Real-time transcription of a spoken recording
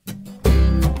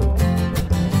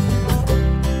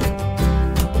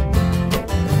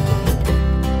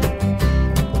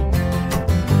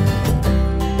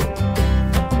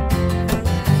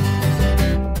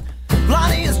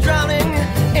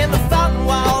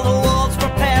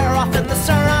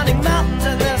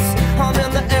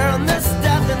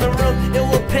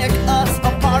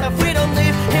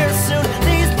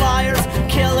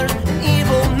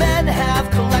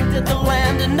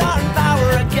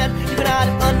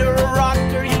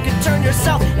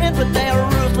yourself in, but they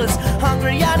are ruthless,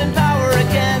 hungry and in power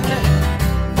again.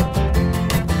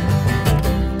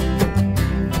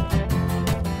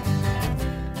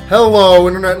 Hello,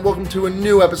 Internet, and welcome to a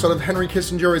new episode of Henry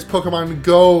Kissinger's Pokemon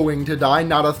Going to Die,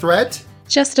 Not a Threat.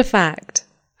 Just a fact.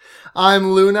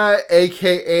 I'm Luna,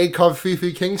 aka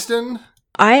Kofifi Kingston.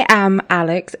 I am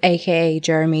Alex, aka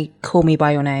Jeremy, call me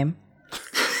by your name.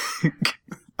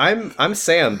 I'm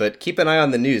Sam, but keep an eye on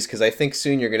the news, because I think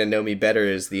soon you're going to know me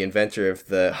better as the inventor of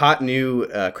the hot new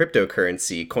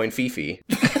cryptocurrency, CoinFifi.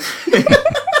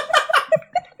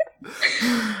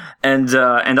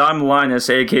 And I'm Linus,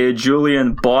 aka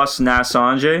Julian Boss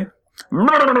Nassange.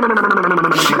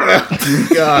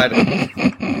 God.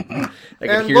 I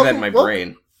can hear that in my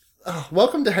brain.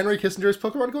 Welcome to Henry Kissinger's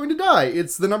Pokemon Going to Die.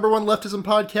 It's the number one leftism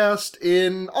podcast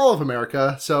in all of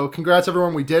America. So congrats,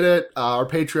 everyone. We did it. Our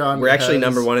Patreon. We're actually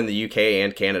number one in the UK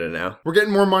and Canada now. We're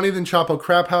getting more money than Chapo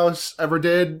Crap House ever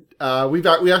did. We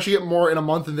actually get more in a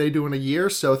month than they do in a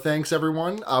year. So thanks,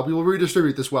 everyone. We will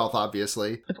redistribute this wealth,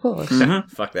 obviously. Of course.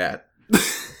 Fuck that.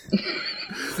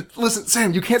 Listen,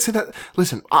 Sam, you can't say that.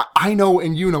 Listen, I know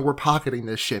and you know we're pocketing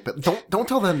this shit, but don't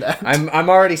tell them that. I'm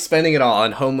already spending it all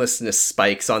on homelessness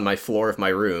spikes on my floor of my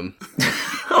room.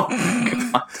 Oh,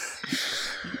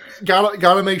 God.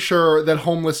 Gotta make sure that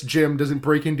homeless Jim doesn't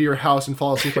break into your house and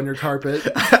fall asleep on your carpet.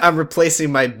 I'm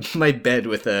replacing my bed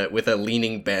with a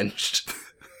leaning bench.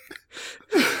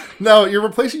 No, you're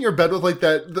replacing your bed with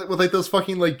with those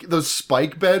fucking those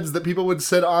spike beds that people would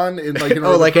sit on in like in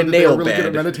like a nail really bed. Good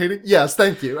at meditating. Yes,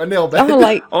 thank you, a nail bed.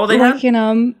 Like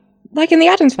in the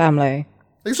Addams Family.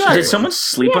 Exactly. Did someone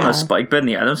sleep on a spike bed in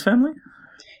the Addams Family?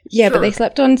 Yeah, Sure. but they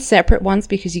slept on separate ones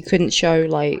because you couldn't show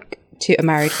a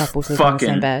married couple sleeping on the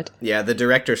same bed. Yeah, the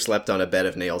director slept on a bed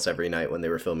of nails every night when they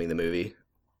were filming the movie.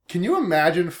 Can you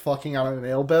imagine fucking on a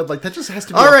nail bed? Like that just has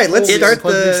to be. All right, a let's whole start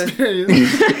unpleasant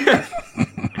experience.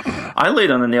 I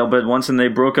laid on a nail bed once and they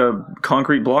broke a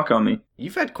concrete block on me.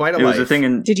 You've had quite a It life. was a thing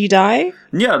in... Did you die?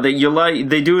 Yeah, they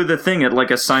do the thing at like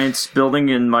a science building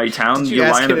in my town. Did you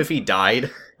ask him if he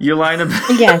died? You lie in a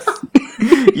Yes.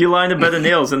 you lie in a bed of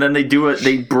nails and then they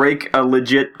break a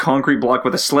legit concrete block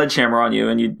with a sledgehammer on you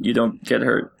and you don't get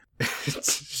hurt.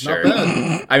 Sure. Not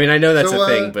bad. I mean, I know that's So, a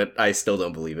thing, but I still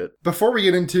don't believe it. Before we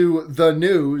get into the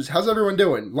news, how's everyone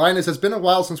doing? Linus, it's been a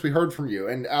while since we heard from you,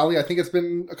 and Allie, I think it's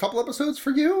been a couple episodes for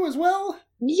you as well.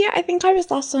 Yeah, I think I was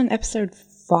last on episode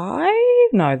 5?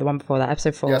 No, the one before that,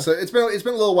 episode 4. Yeah, so it's been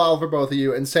a little while for both of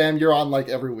you, and Sam, you're on like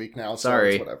every week now. So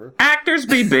Sorry. it's whatever. Actors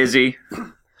be busy.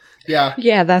 Yeah,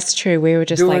 Yeah, that's true. We were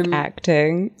just Doing-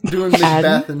 acting. doing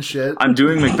Macbeth and shit. I'm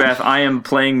doing Macbeth. I am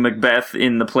playing Macbeth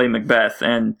in the play Macbeth,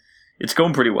 and it's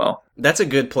going pretty well. That's a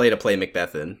good play to play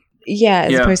Macbeth in. Yeah,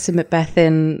 as Yeah. opposed to Macbeth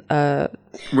in trying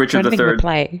Richard to think of a III.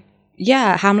 play.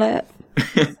 Yeah, Hamlet.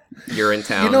 You're in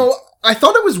town. You know, I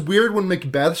thought it was weird when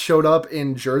Macbeth showed up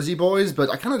in Jersey Boys, but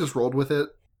I kind of just rolled with it.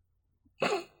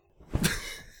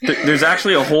 There's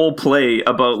actually a whole play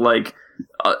about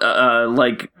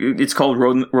it's called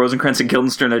Rosencrantz and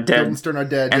Guildenstern are dead, Guildenstern are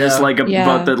dead, and yeah. it's Yeah.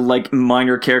 about the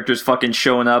minor characters fucking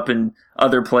showing up in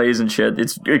other plays and shit.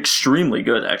 It's extremely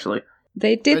good, actually.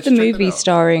 They I did should the check that movie out.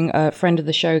 starring a friend of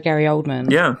the show, Gary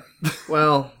Oldman. Yeah,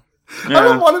 Well, I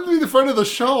don't want him to be the front of the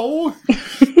show.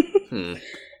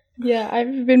 Yeah,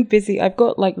 I've been busy. I've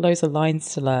got loads of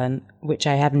lines to learn, which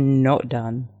I have not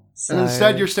done. So. And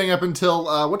instead, you're staying up until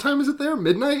what time is it there?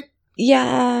 Midnight?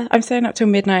 Yeah, I'm staying up till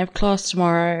midnight. I have class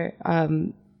tomorrow.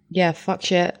 Yeah, fuck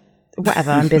shit.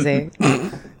 Whatever, I'm busy.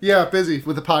 Yeah, busy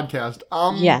with the podcast.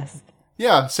 Yes.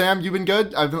 Yeah, Sam, you've been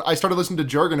good. I started listening to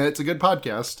Jurgen. It's a good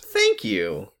podcast. thank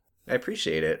you. I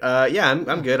appreciate it. Yeah,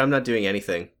 I'm good. I'm not doing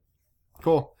anything.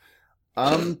 Cool.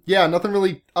 Yeah, nothing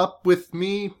really up with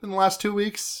me in the last 2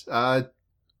 weeks. I've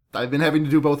been having to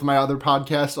do both of my other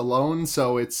podcasts alone,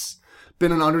 so it's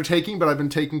been an undertaking, but I've been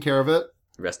taking care of it.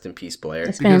 Rest in peace, Blair.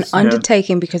 It's been an Because-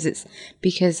 undertaking because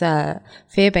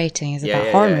fear baiting is about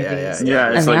horror movies. Yeah,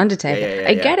 And it's The like- Undertaker. yeah.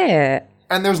 I get it.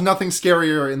 And there's nothing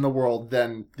scarier in the world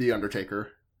than The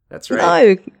Undertaker. That's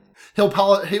right. No.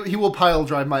 He will pile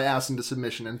drive my ass into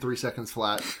submission in 3 seconds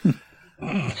flat.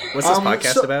 What's this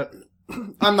podcast so- about?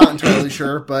 I'm not entirely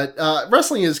sure, but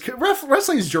wrestling is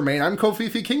germane. I'm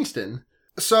Kofifi Kingston.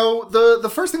 So the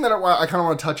first thing that I kind of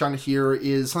want to touch on here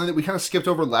is something that we kind of skipped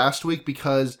over last week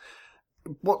because,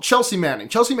 well, Chelsea Manning.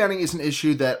 Chelsea Manning is an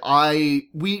issue that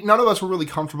none of us were really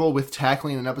comfortable with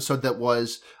tackling in an episode that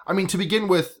was, I mean, to begin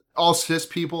with, all cis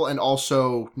people and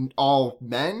also all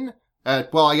men.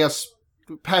 Well, I guess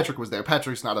Patrick was there.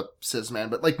 Patrick's not a cis man,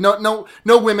 but no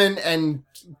women, and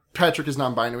Patrick is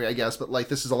non-binary, I guess. But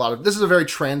this is a very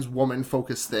trans woman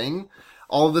focused thing.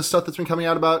 All of this stuff that's been coming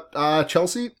out about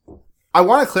Chelsea. I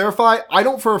want to clarify, I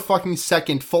don't for a fucking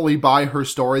second fully buy her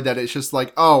story that it's just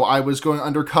like, oh, I was going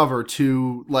undercover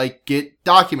to, like, get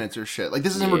documents or shit. Like,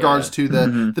 this is in regards to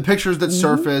the pictures that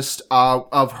surfaced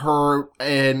of her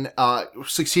and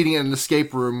succeeding in an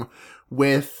escape room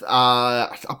with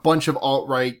a bunch of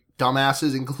alt-right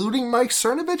dumbasses, including Mike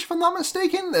Cernovich, if I'm not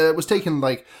mistaken. It was taken,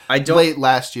 like, late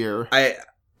last year.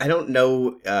 I don't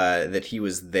know that he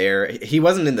was there. He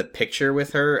wasn't in the picture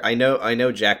with her. I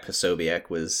know Jack Posobiec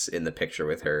was in the picture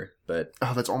with her, but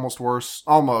oh, that's almost worse.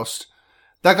 Almost.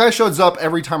 That guy shows up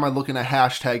every time I look in a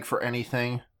hashtag for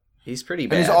anything. He's pretty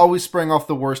bad. And he's always spraying off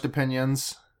the worst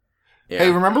opinions. Yeah.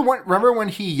 Hey, remember when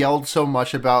he yelled so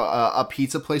much about a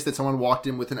pizza place that someone walked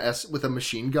in with a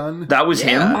machine gun? That was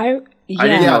him? I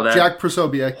didn't know that. Jack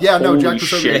Prosobiec. Yeah, no, Jack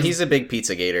Prosobiec. Yeah, he's a big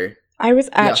pizza gator. I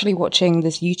was actually watching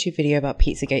this YouTube video about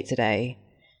Pizzagate today.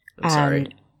 I'm sorry.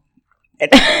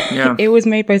 It was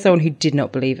made by someone who did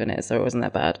not believe in it, so it wasn't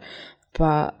that bad.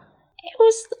 But it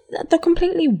was the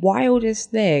completely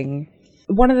wildest thing.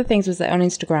 One of the things was that on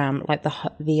Instagram, like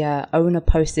the owner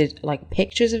posted like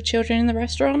pictures of children in the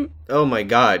restaurant. Oh my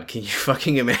god, can you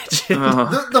fucking imagine?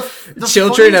 The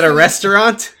children at a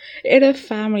restaurant? In a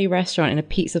family restaurant, in a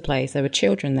pizza place, there were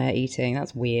children there eating.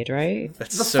 That's weird, right?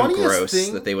 That's so gross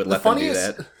that they would let them do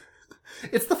that.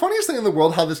 It's the funniest thing in the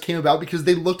world how this came about, because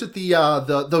they looked at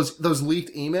those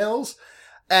leaked emails,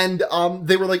 and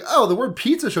they were like, "Oh, the word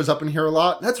pizza shows up in here a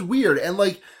lot. That's weird." And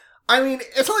like, I mean,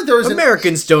 it's not like there was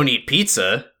Americans don't eat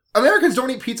pizza. Americans don't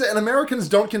eat pizza, and Americans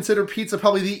don't consider pizza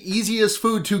probably the easiest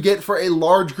food to get for a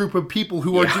large group of people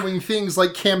who are doing things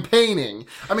like campaigning.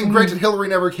 I mean, granted, Hillary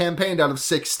never campaigned out of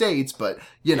 6 states, but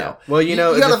you know. Well,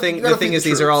 the thing is,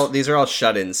 these are all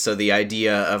shut-ins. So the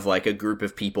idea of like a group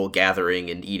of people gathering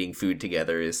and eating food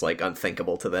together is like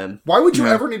unthinkable to them. Why would you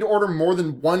ever need to order more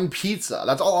than one pizza?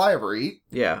 That's all I ever eat.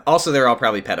 Yeah. Also, they're all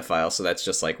probably pedophiles, so that's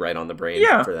just like right on the brain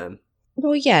for them.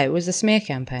 Well, yeah, it was a smear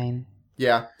campaign.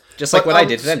 Yeah. Just like what I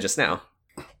did to them just now.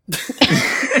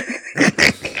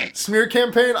 Smear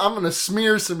campaign? I'm going to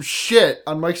smear some shit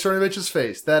on Mike Cernovich's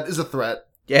face. That is a threat.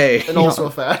 Yay. And also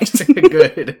a fact.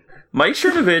 Good. Mike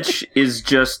Cernovich is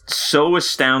just so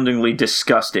astoundingly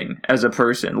disgusting as a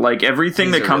person. Like,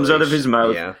 everything that comes out of his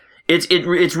mouth,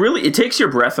 it's really, it takes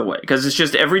your breath away. Because it's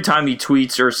just every time he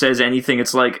tweets or says anything,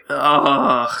 it's like,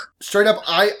 ugh. Straight up,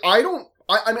 I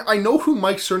mean, I know who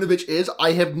Mike Cernovich is.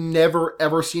 I have never,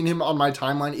 ever seen him on my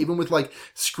timeline, even with, like,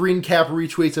 screen cap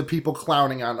retweets of people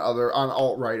clowning on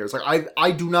alt-writers. Like,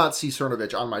 I do not see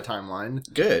Cernovich on my timeline.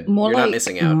 Good. You're not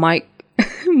missing out.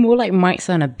 More like Mike's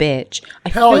son a bitch.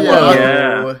 Hell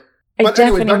yeah. I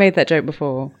definitely made that joke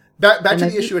before. Back to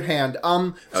the issue at hand.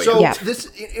 This,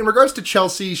 in regards to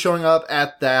Chelsea showing up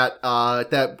at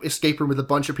that escape room with a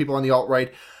bunch of people on the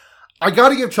alt-right, I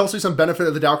gotta give Chelsea some benefit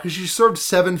of the doubt, because she served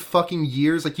 7 fucking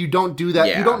years. Like, you don't do that.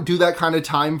 Yeah. You don't do that kind of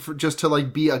time for just to,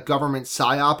 like, be a government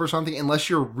psyop or something, unless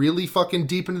you're really fucking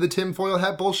deep into the tinfoil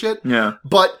hat bullshit. Yeah.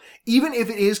 But even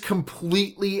if it is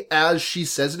completely as she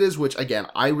says it is, which, again,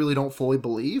 I really don't fully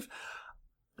believe,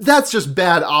 that's just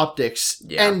bad optics.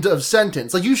 Yeah. End of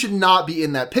sentence. Like, you should not be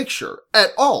in that picture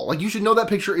at all. Like, you should know that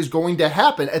picture is going to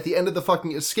happen at the end of the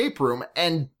fucking escape room,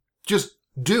 and just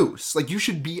deuce. Like, you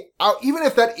should be out, even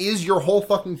if that is your whole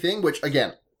fucking thing, which,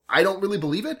 again, I don't really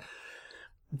believe it.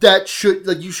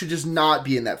 You should just not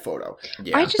be in that photo.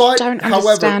 Yeah. I just don't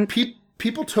understand. However,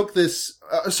 people took this,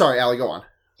 sorry, Allie, go on.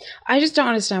 I just don't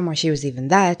understand why she was even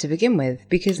there to begin with,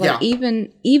 because, like,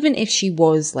 even if she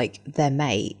was, like, their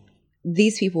mate,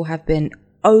 these people have been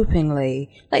openly,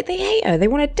 like, they hate her, they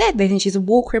want her dead, they think she's a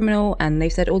war criminal, and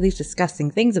they've said all these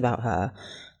disgusting things about her.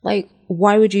 Like,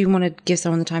 why would you want to give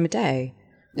someone the time of day?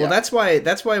 Well, that's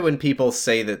why when people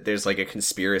say that there's like a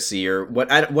conspiracy or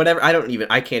whatever,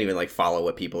 I can't even like follow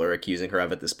what people are accusing her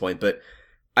of at this point, but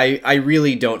I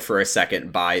really don't for a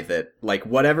second buy that, like,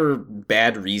 whatever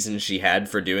bad reason she had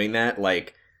for doing that,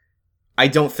 like, I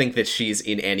don't think that she's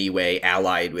in any way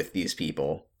allied with these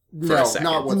people. No,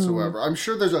 not whatsoever. I'm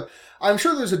sure there's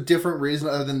a different reason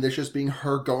other than this just being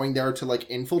her going there to, like,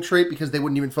 infiltrate, because they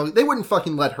wouldn't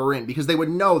fucking let her in, because they would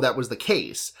know that was the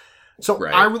case. So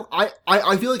right.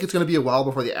 I feel like it's going to be a while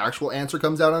before the actual answer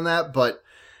comes out on that. But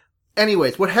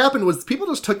anyways, what happened was people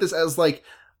just took this as like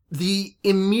the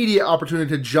immediate opportunity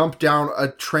to jump down a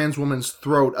trans woman's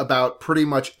throat about pretty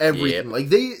much everything. Yep. Like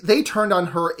they turned on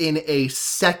her in a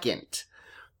second.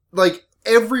 Like,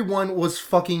 everyone was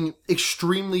fucking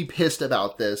extremely pissed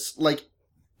about this. Like,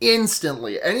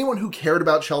 instantly. Anyone who cared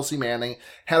about Chelsea Manning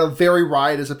had a very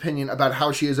riotous opinion about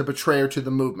how she is a betrayer to the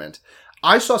movement.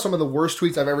 I saw some of the worst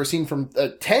tweets I've ever seen from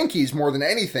tankies more than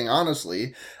anything,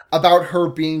 honestly. about her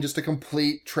being just a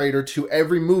complete traitor to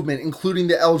every movement, including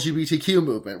the LGBTQ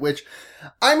movement, which,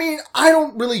 I mean, I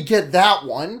don't really get that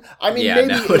one. I mean,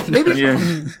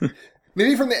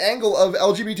 maybe from the angle of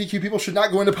LGBTQ people should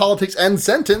not go into politics and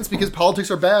sentence because politics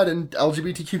are bad and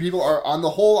LGBTQ people are, on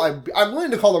the whole, I'm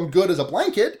willing to call them good as a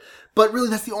blanket, but really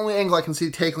that's the only angle I can see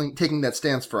taking that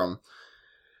stance from.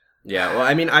 Yeah, well,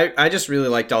 I mean, I just really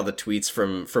liked all the tweets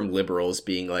from liberals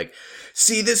being like,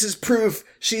 see, this is proof.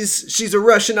 She's a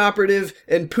Russian operative,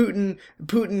 and Putin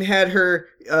had her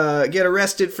get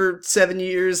arrested for 7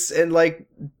 years and like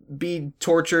be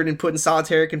tortured and put in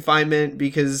solitary confinement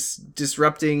because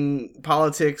disrupting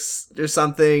politics or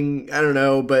something. I don't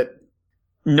know, but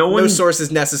no source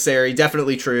is necessary.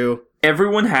 Definitely true.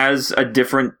 Everyone has a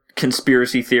different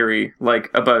conspiracy theory like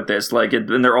about this, like,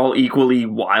 and they're all equally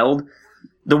wild.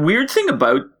 The weird thing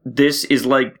about this is,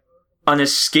 like, an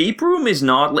escape room is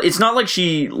not... It's not like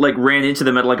she, like, ran into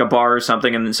them at, like, a bar or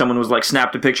something and then someone was, like,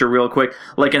 snapped a picture real quick.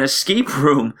 Like, an escape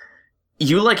room,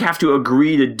 you, like, have to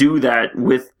agree to do that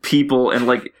with people and,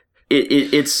 like,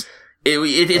 it's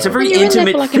a very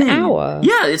intimate for, like, thing. An hour.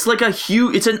 Yeah, it's like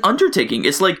it's an undertaking.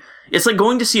 It's like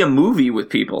going to see a movie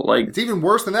with people. Like, it's even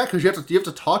worse than that because you have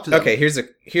to talk to them. Okay,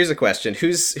 here's a question.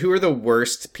 Who are the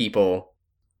worst people...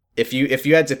 If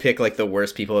you had to pick like the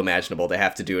worst people imaginable to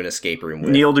have to do an escape room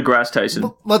with? Neil deGrasse Tyson.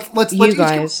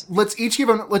 Let's each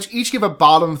give a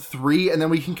bottom 3, and then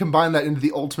we can combine that into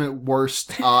the ultimate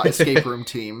worst escape room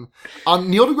team.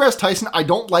 Neil deGrasse Tyson, I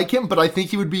don't like him, but I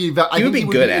think he would be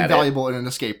invaluable in an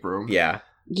escape room. Yeah.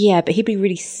 Yeah, but he'd be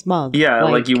really smug. Yeah,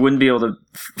 like you wouldn't be able to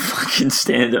fucking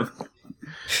stand him.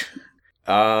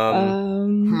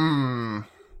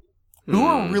 Who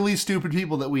are really stupid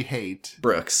people that we hate?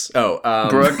 Brooks.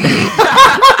 Brooks.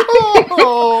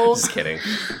 Just kidding.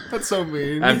 That's so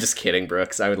mean. I'm just kidding,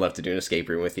 Brooks. I would love to do an escape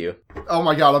room with you. Oh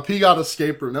my god, a Pigot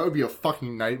escape room. That would be a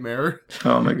fucking nightmare.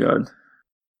 Oh my god.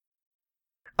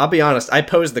 I'll be honest, I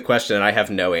posed the question and I have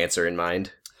no answer in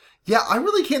mind. Yeah, I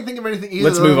really can't think of anything either.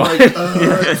 Let's move on.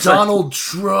 Like, Donald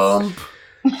Trump.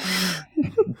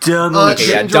 Donald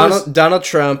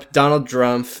Trump, Donald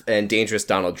Drumpf, and Dangerous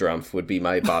Donald Drumpf would be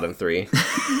my bottom 3.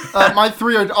 My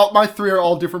three are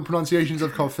all different pronunciations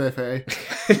of Covfefe.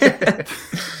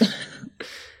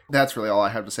 That's really all I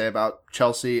have to say about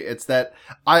Chelsea. It's that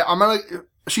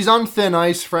she's on thin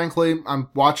ice, frankly. I'm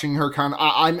watching her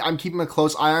I'm keeping a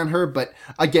close eye on her, but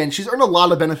again, she's earned a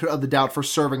lot of benefit of the doubt for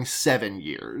serving 7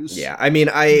 years. Yeah, I mean,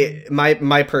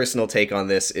 my personal take on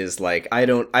this is like I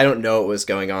don't know what was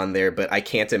going on there, but I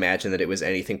can't imagine that it was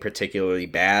anything particularly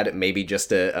bad. Maybe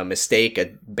just a mistake,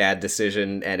 a bad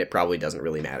decision, and it probably doesn't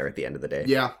really matter at the end of the day.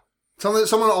 Yeah.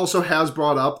 Someone also has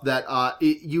brought up that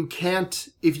you can't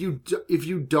if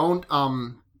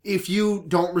you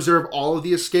don't reserve all of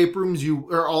the escape rooms,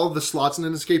 or all of the slots in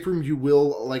an escape room, you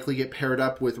will likely get paired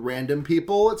up with random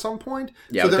people at some point.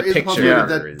 Yeah, so there is a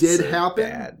possibility that did happen.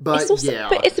 Bad. But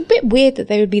but it's a bit weird that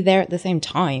they would be there at the same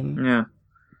time. Yeah.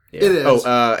 It is.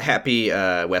 Oh, happy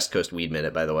West Coast Weed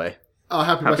Minute, by the way. Oh,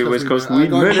 happy West Coast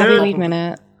Weed Minute. Happy Weed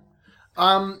Minute.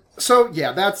 So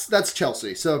yeah, that's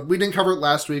Chelsea. So we didn't cover it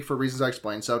last week for reasons I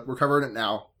explained, so we're covering it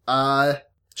now.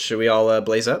 Should we all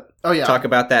blaze up? Oh yeah. Talk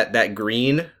about that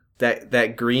green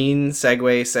segue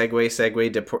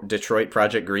Detroit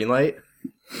Project Greenlight.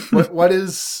 What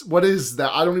is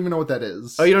that? I don't even know what that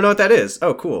is. Oh, you don't know what that is?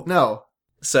 Oh, cool. No.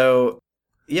 So,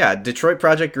 yeah, Detroit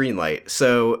Project Greenlight.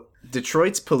 So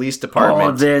Detroit's police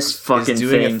department is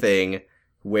doing a thing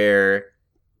where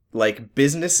like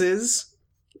businesses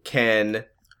can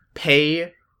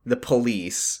pay the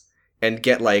police and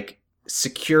get like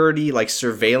security, like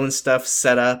surveillance stuff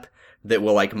set up that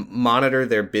will like monitor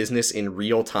their business in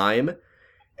real time,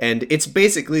 and it's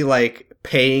basically like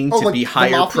paying to be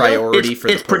higher priority for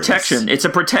the police. It's protection. It's a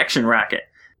protection racket.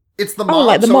 It's the mob.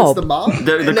 Like the mob. It's the mob.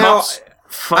 The cops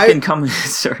fucking come.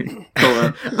 Sorry,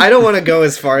 I don't want to go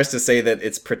as far as to say that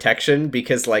it's protection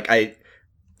because like I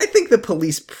think the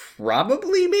police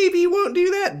probably maybe won't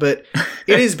do that, but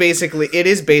it is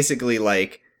basically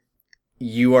like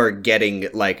you are getting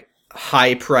like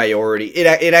high priority.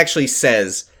 It actually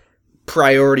says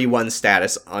priority 1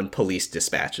 status on police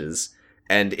dispatches,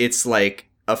 and it's like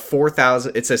a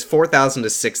 $4,000 to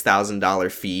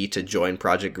 $6,000 fee to join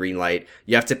Project Greenlight.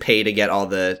 You have to pay to get all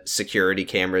the security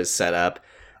cameras set up,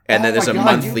 and then there's a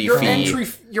monthly fee.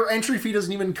 Your entry fee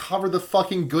doesn't even cover the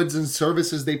fucking goods and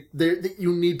services that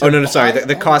you need to. Oh no, sorry.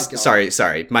 The cost.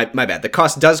 Sorry. My bad. The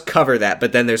cost does cover that,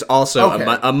 but then there's also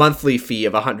a monthly fee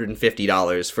of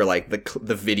 $150 for like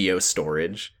the video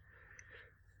storage.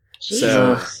 Jesus.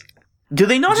 So, do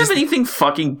they not have anything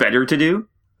fucking better to do?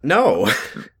 No,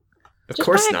 of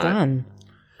course not. Gun.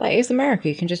 Like, it's America.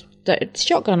 You can just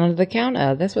shotgun under the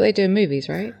counter. That's what they do in movies,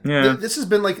 right? Yeah. This has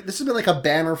been like a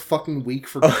banner fucking week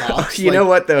for cops. You know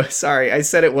what though? Sorry, I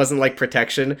said it wasn't like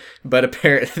protection, but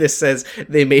apparently this says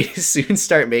they may soon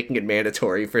start making it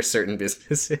mandatory for certain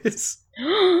businesses.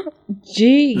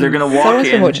 Gee, they're gonna walk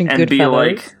in and be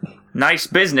like, "Nice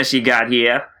business you got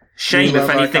here. Shame if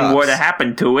anything were to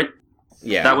happen to it."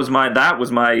 Yeah, that was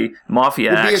my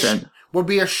mafia accent. Would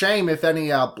be a shame if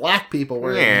any black people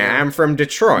were. Yeah, I'm from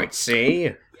Detroit.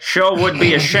 See, sure would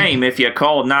be a shame if you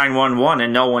called 911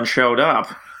 and no one showed up.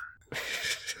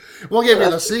 We'll give you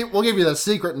the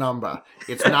secret number.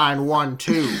 It's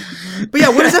 912. But yeah,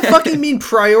 what does that fucking mean?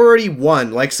 Priority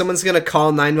 1. Like someone's gonna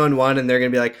call 911 and they're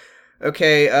gonna be like,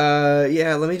 "Okay,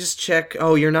 yeah, let me just check.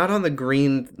 Oh, you're not on the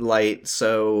green light,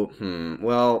 so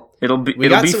well, it'll be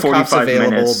 45 cops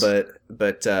available, minutes,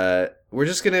 but we're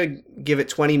just gonna give it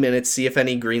 20 minutes, see if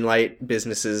any green light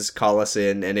businesses call us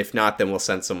in, and if not, then we'll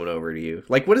send someone over to you."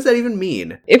 Like, what does that even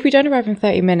mean? If we don't arrive in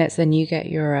 30 minutes, then you get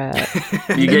your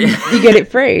you get it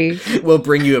free. We'll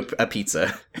bring you a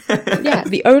pizza. Yeah,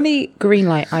 the only green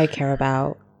light I care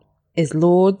about is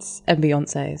Lords and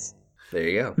Beyonce's. There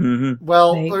you go. Mm-hmm.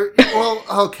 Well,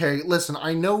 okay, listen,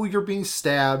 I know you're being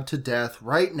stabbed to death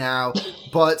right now,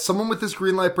 but someone with this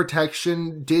green light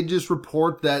protection did just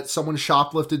report that someone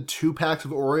shoplifted 2 packs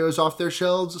of Oreos off their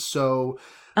shelves, so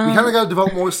we kind of got to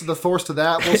devote most of the force to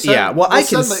that.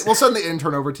 We'll send the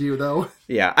intern over to you, though.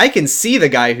 Yeah, I can see the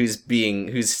guy who's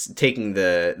taking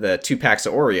the 2 packs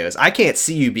of Oreos. I can't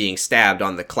see you being stabbed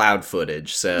on the cloud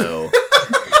footage, so...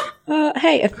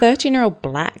 Hey, a 13-year-old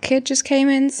black kid just came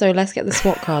in, so let's get the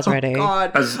SWAT cars ready.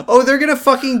 God. Oh, they're gonna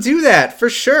fucking do that, for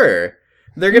sure.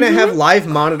 They're gonna have live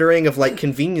monitoring of, like,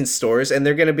 convenience stores, and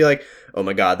they're gonna be like, "Oh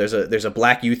my god, there's a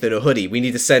black youth in a hoodie. We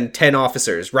need to send 10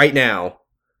 officers right now."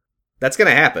 That's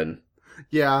gonna happen.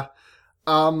 Yeah.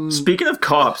 Speaking of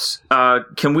cops,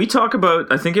 can we talk about,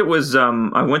 I think it was,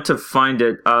 I went to find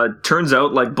it, turns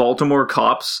out, like, Baltimore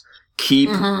cops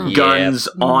keep guns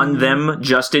on them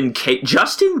just in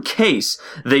case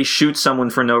they shoot someone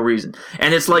for no reason.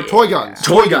 And it's like toy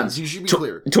guns. You should be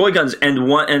clear. Toy guns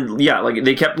like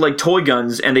they kept like toy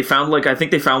guns, and they found I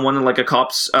think they found one in like a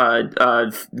cop's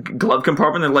glove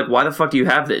compartment. They're like, "Why the fuck do you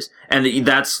have this?" And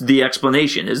that's the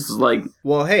explanation is like,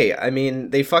 well, hey, I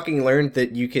mean, they fucking learned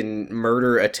that you can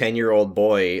murder a 10-year-old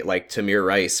boy like Tamir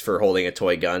Rice for holding a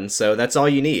toy gun. So that's all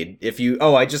you need. If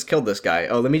I just killed this guy.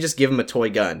 Oh, let me just give him a toy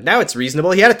gun. Now it's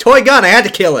reasonable. He had a toy gun. I had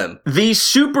to kill him. The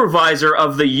supervisor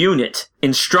of the unit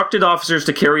instructed officers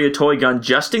to carry a toy gun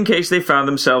just in case they found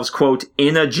themselves, quote,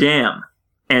 in a jam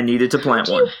and needed to plant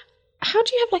one. How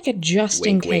do you have like a just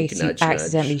in case you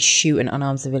accidentally shoot an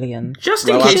unarmed civilian? Just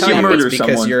in case you murder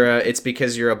someone. It's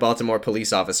because you're a Baltimore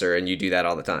police officer and you do that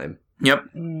all the time. Yep.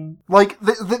 Like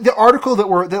the article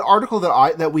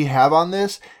that we have on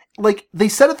this. Like, they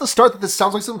said at the start that this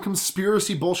sounds like some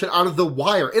conspiracy bullshit out of The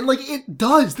Wire. And, like, it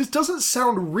does. This doesn't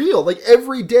sound real. Like,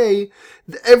 every day,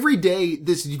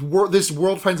 this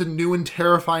world finds a new and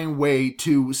terrifying way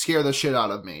to scare the shit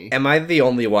out of me. Am I the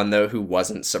only one, though, who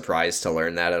wasn't surprised to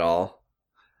learn that at all?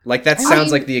 Like, that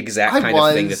sounds like the exact kind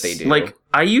of thing that they do. Like,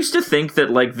 I used to think that,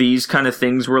 like, these kind of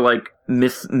things were, like,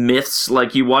 myths.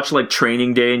 Like, you watch, like,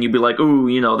 Training Day and you'd be like,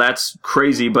 ooh, that's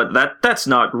crazy, but that's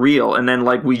not real. And then,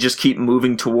 like, we just keep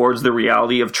moving towards the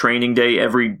reality of Training Day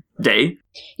every day.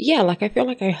 Yeah, like, I feel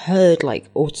like I heard, like,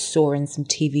 or saw in some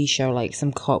TV show, like,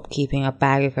 some cop keeping a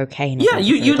bag of cocaine. Yeah,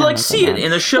 you'd like, see it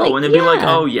in a show, like, and it'd be like,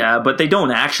 oh, yeah, but they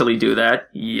don't actually do that.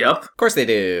 Yep. Of course they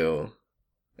do.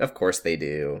 Of course they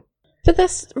do. But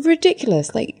that's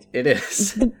ridiculous. Like, it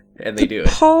is. And they do it. The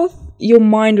path your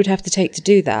mind would have to take to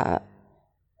do that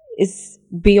is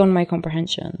beyond my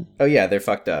comprehension. Oh yeah, they're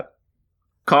fucked up.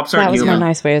 Cops aren't human. That was my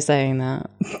nice way of saying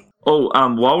that. Oh,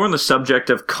 while we're on the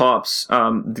subject of cops,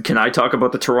 can I talk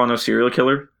about the Toronto serial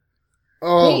killer?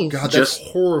 Oh, please. God, that's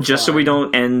horrifying. Just so we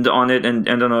don't end on it and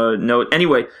end on a note.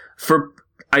 Anyway,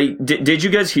 did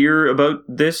you guys hear about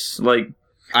this? Like,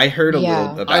 I heard a little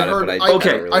about it, but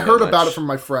I heard about it from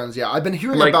my friends. Yeah, I've been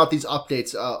hearing about these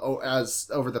updates as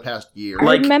over the past year.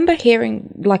 I remember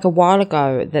hearing like a while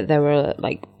ago that there were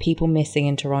like people missing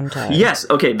in Toronto. Yes,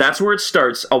 okay, that's where it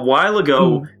starts. A while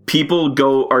ago, people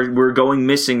were going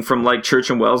missing from like Church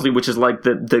and Wellesley, which is like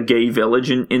the gay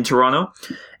village in Toronto.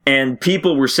 And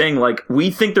people were saying like, we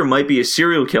think there might be a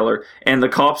serial killer, and the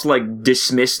cops like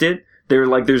dismissed it. They're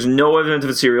like, there's no evidence of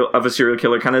a serial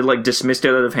killer, kind of like dismissed it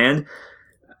out of hand.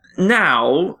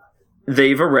 Now,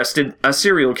 they've arrested a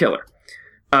serial killer.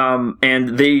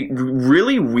 And they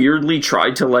really weirdly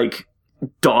tried to, like,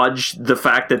 dodge the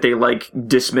fact that they like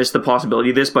dismiss the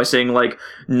possibility of this by saying like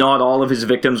not all of his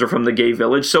victims are from the gay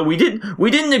village. So we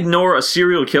didn't ignore a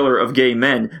serial killer of gay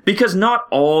men because not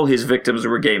all his victims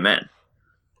were gay men.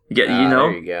 You know?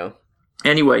 There you go.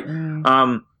 Anyway,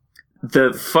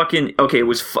 the fucking... Okay, it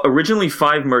was originally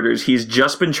 5 murders. He's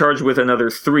just been charged with another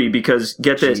 3 because,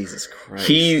 get this, Jesus Christ.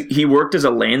 He worked as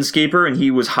a landscaper and he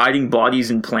was hiding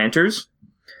bodies in planters.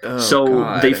 Oh, so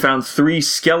God. they found 3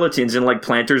 skeletons in like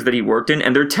planters that he worked in,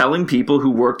 and they're telling people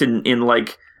who worked in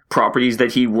like properties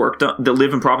that he worked on, that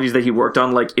live in properties that he worked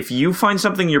on, like, if you find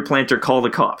something in your planter, call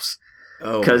the cops.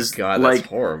 Oh my God, that's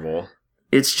horrible.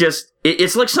 It's just,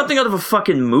 it's like something out of a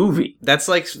fucking movie. That's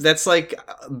like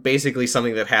basically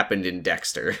something that happened in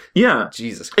Dexter. Yeah.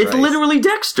 Jesus Christ. It's literally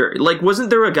Dexter. Like,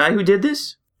 wasn't there a guy who did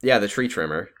this? Yeah, the tree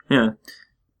trimmer. Yeah.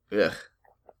 Ugh.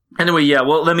 Anyway, yeah,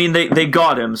 well, I mean, they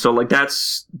got him, so, like,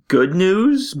 that's good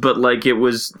news, but, like, it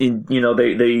was,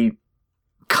 they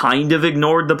kind of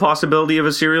ignored the possibility of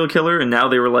a serial killer, and now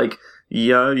they were like,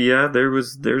 yeah,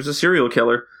 there's a serial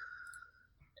killer.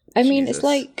 I mean, it's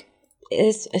like,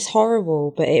 it's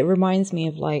horrible, but it reminds me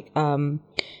of, like, John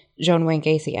Wayne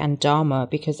Gacy and Dahmer,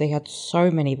 because they had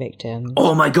so many victims.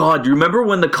 Oh my God, you remember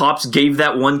when the cops gave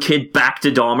that one kid back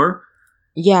to Dahmer?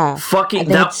 Yeah. Fucking,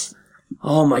 that...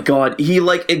 Oh my God.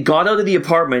 It got out of the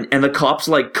apartment and the cops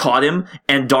like caught him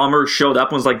and Dahmer showed up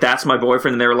and was like, that's my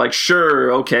boyfriend. And they were like,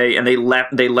 sure, okay. And they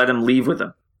let him leave with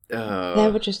him. There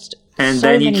were just and so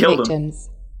then he many killed victims.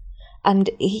 And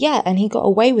he got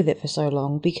away with it for so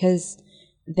long because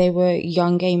they were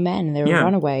young gay men. They were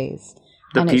runaways.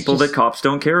 The people that cops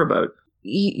don't care about.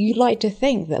 You like to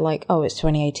think that like, oh, it's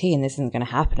 2018. This isn't going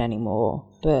to happen anymore.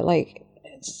 But like,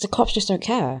 the cops just don't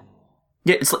care.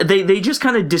 Yeah, they just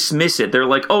kind of dismiss it. They're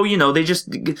like, oh,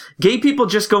 gay people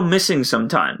just go missing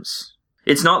sometimes.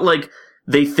 It's not like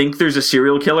they think there's a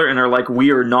serial killer and are like,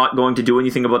 we are not going to do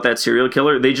anything about that serial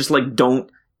killer. They just like don't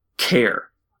care.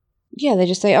 Yeah, they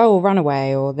just say, oh, run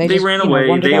away, or they just, ran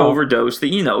away, they overdosed.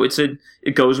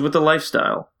 It goes with the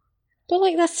lifestyle. But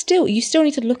like, you still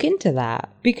need to look into that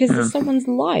because it's someone's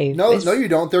life. No, you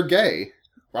don't. They're gay.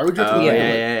 Why would you have to look into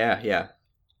it? Yeah.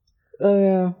 Oh,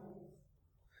 yeah.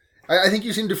 I think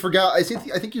you seem to forget. I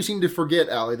think you seem to forget,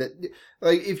 Allie, that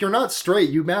like if you're not straight,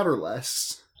 you matter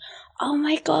less. Oh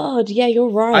my God! Yeah, you're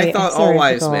right. I thought all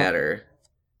lives matter.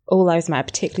 All lives matter,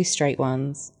 particularly straight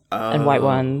ones and white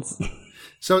ones.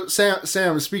 So,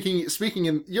 Sam, speaking,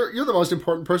 you're the most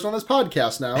important person on this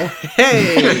podcast now.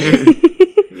 Hey!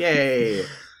 Yay!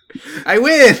 I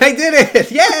win! I did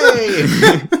it! Yay!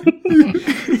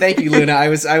 Thank you, Luna. I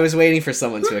was waiting for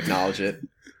someone to acknowledge it.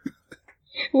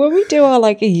 When we do our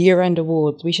like year-end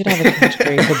awards, we should have a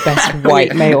category for best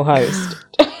white male host.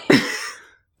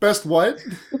 Best what?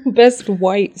 Best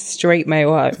white straight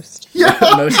male host. Yeah.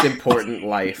 Most important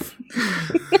life.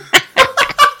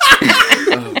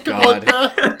 Oh God.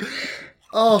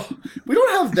 Oh, we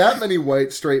don't have that many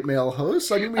white straight male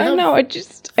hosts. I mean, I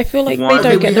feel like they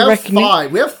don't get the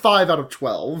recognition. We have 5 out of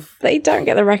 12. They don't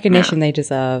get the recognition they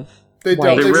deserve. They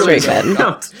don't. They really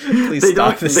don't. Please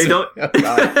stop this. They don't. Oh,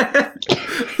 God.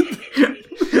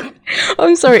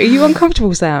 I'm sorry. Are you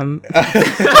uncomfortable, Sam? For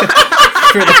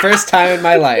the first time in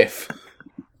my life.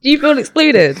 Do you feel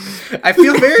excluded? I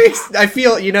feel,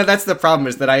 that's the problem,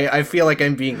 is that I feel like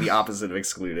I'm being the opposite of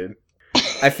excluded.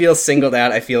 I feel singled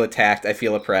out. I feel attacked. I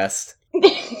feel oppressed.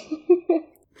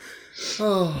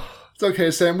 Oh, it's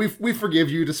okay, Sam. We forgive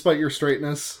you despite your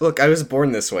straightness. Look, I was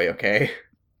born this way, okay?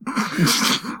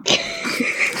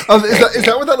 Is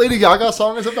that what that Lady Gaga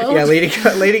song is about? Yeah, Lady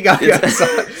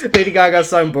Gaga's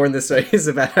song "Born This Way" is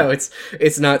about how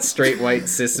it's not straight white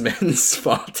cis men's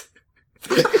fault.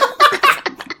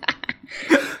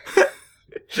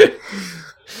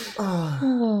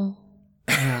 Oh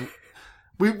man,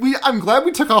 I'm glad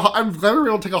we were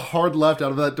able to take a hard left out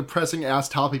of that depressing ass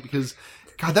topic because,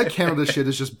 God, that Canada shit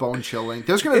is just bone chilling.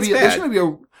 There's gonna be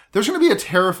a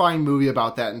terrifying movie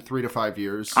about that in 3 to 5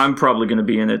 years. I'm probably gonna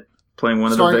be in it. Playing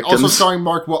one of the victims. Also starring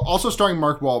Mark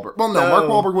Wahlberg. Well, no, Mark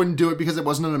Wahlberg wouldn't do it because it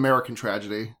wasn't an American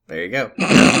tragedy. There you go.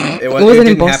 It wasn't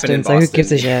in Boston, so who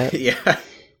gives a shit? Yeah.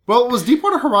 Well, was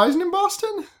Deepwater Horizon in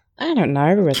Boston? I don't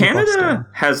know. Canada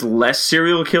has less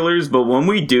serial killers, but when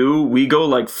we do, we go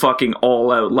like fucking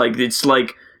all out. Like, it's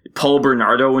like Paul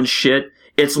Bernardo and shit.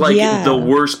 It's like the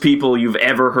worst people you've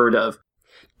ever heard of.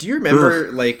 Do you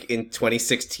remember, like, in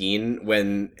 2016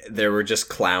 when there were just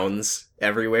clowns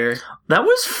everywhere? That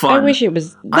was fun. I wish it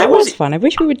was. That was fun. I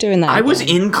wish we were doing that. I was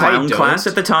in clown class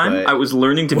at the time. I was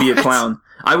learning to be a clown.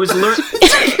 I was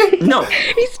No.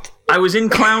 I was in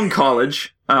clown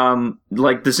college,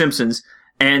 like The Simpsons,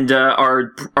 And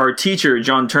our teacher,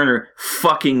 John Turner,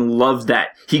 fucking loved that.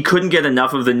 He couldn't get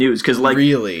enough of the news because, like,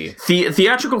 really,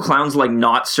 theatrical clowns, like,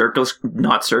 not circus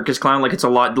clown. Like, it's a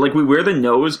lot. Like, we wear the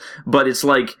nose, but it's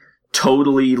like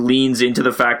totally leans into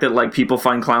the fact that, like, people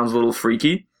find clowns a little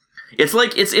freaky. It's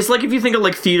like if you think of,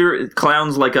 like, theater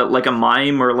clowns, like a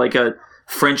mime or like a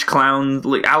French clown.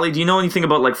 Like, Allie, do you know anything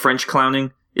about, like, French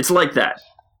clowning? It's like that.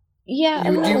 Yeah,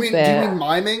 do you mean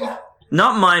miming?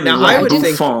 Not miming. Now, like I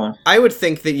would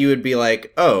think that you would be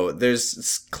like, oh,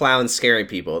 there's clowns scaring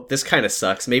people. This kind of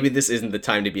sucks. Maybe this isn't the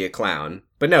time to be a clown.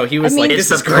 But no, he was like,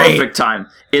 this is great. It's the perfect time.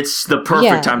 It's the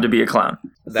perfect time to be a clown.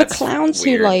 That's the clowns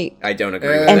weird. Who, like, I don't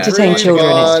agree with entertain that. children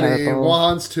is terrible.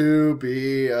 Wants to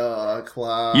be a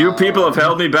clown. You people have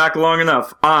held me back long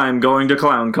enough. I'm going to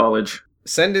clown college.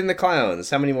 Send in the clowns.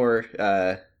 How many more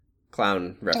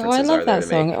clown references are there? I love that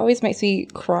song. Make? It always makes me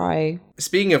cry.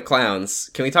 Speaking of clowns,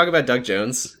 can we talk about Doug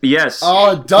Jones? Yes.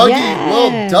 Oh, Dougie.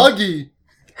 Little Dougie.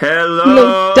 Hello.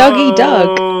 Little Dougie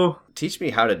Doug. Teach me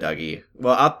how to Dougie.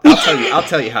 Well, I'll tell you. I'll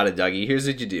tell you how to Dougie. Here's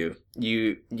what you do.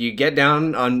 You get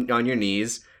down on your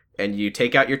knees and you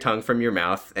take out your tongue from your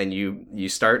mouth and you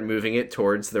start moving it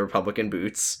towards the Republican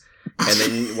boots. And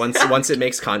then once it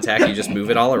makes contact, you just move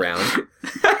it all around.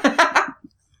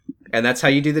 And that's how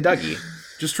you do the Dougie.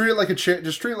 Just treat it like a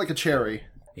cherry.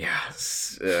 Yeah.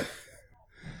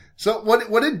 So what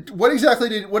exactly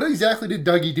did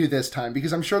Dougie do this time?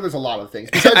 Because I'm sure there's a lot of things.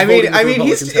 I mean,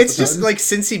 it's just like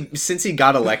since he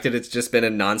got elected, it's just been a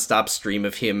nonstop stream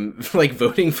of him like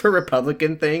voting for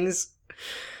Republican things.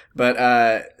 But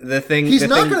he's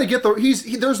not going to get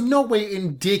there's no way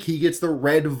in dick he gets the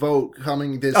red vote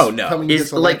coming this. Oh no! Do you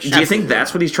think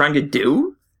that's what he's trying to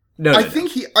do? No, I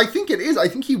think it is. I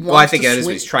think he wants. Well, I think that is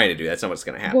what he's trying to do. That's not what's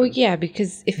going to happen. Well, yeah,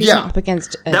 because if he's not up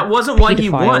against that wasn't why he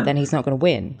won, then he's not going to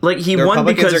win. Like he the won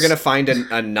Republicans because are going to find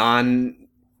a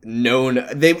non-known.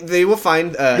 They will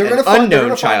find an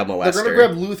unknown child molester. They're going to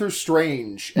grab Luther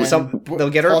Strange. They'll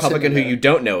get a Republican who you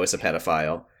don't know is a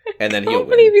pedophile, and then he'll win. I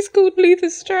can't believe he's called Luther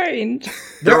Strange.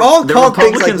 They're all called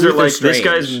Republicans things like are like, Strange. This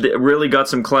guy's really got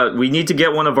some clout. We need to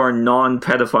get one of our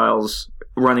non-pedophiles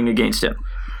running against him.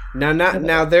 Now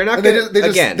they're not going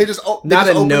to not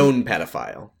a known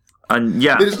pedophile.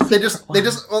 Yeah. They just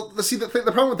well, see the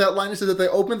problem with that line is that they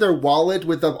opened their wallet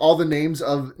with all the names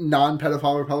of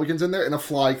non-pedophile Republicans in there, and a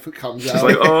fly comes out. It's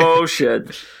like, oh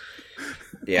shit.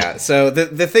 Yeah. So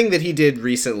the thing that he did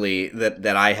recently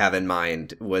that I have in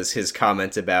mind was his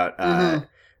comment about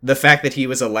the fact that he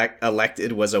was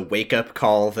elected was a wake up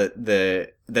call that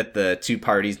the two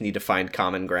parties need to find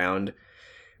common ground.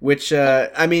 Which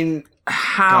I mean.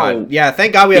 How? God. Yeah,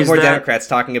 thank God we have more Democrats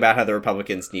talking about how the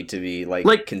Republicans need to be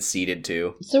like conceded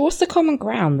to. So what's the common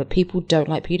ground that people don't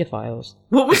like pedophiles?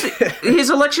 What was his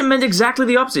election meant exactly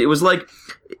the opposite. It was like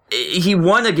he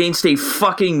won against a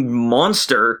fucking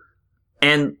monster,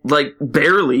 and like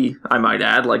barely, I might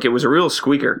add, like it was a real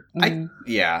squeaker.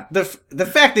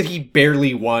 The fact that he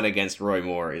barely won against Roy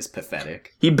Moore is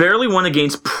pathetic. He barely won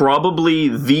against probably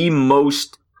the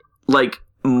most like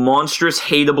monstrous,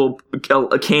 hateable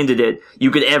candidate you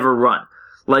could ever run.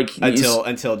 Like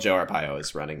until Joe Arpaio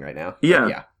is running right now.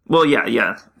 Yeah. Well,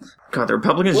 yeah. God, the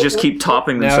Republicans just keep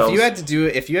topping themselves. Now, if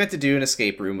you had to do an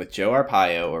escape room with Joe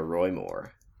Arpaio or Roy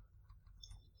Moore,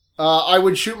 I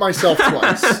would shoot myself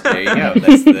twice. There you go.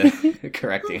 That's the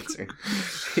correct answer.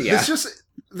 Yeah. It's just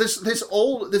this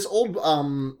old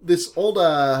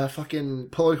fucking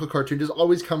political cartoon just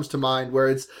always comes to mind where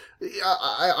it's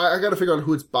I got to figure out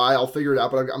who it's by. I'll figure it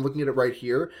out, but I'm looking at it right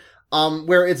here.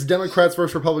 Where it's Democrats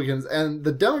versus Republicans, and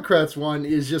the Democrats one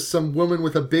is just some woman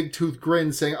with a big tooth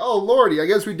grin saying, "Oh lordy, I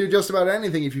guess we'd do just about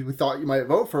anything if you thought you might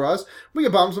vote for us. We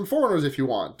can bomb some foreigners if you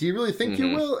want. Do you really think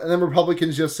you will?" And then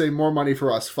Republicans just say, "More money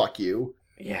for us, fuck you."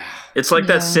 Yeah. It's like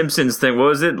that Simpsons thing. What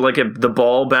was it? Like the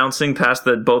ball bouncing past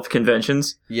both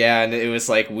conventions? Yeah, and it was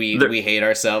like we hate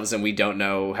ourselves and we don't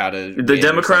know how to... The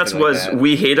Democrats was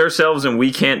we hate ourselves and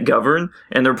we can't govern,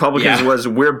 and the Republicans was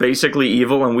we're basically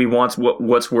evil and we want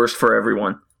what's worst for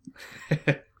everyone.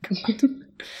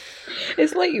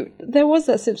 It's like, there was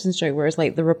that Simpsons joke where it's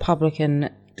like the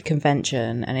Republican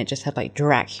convention and it just had like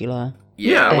Dracula.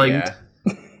 Like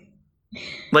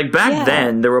back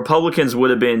then, the Republicans would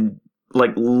have been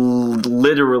like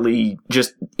literally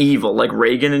just evil, like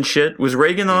Reagan and shit. Was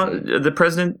Reagan the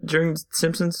president during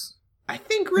Simpsons? I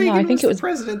think Reagan was the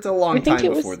president a long time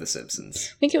before The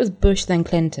Simpsons. I think it was Bush then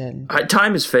Clinton.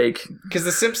 Time is fake. Because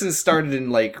The Simpsons started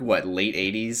in like late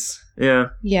 80s.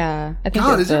 Yeah. Yeah, I think.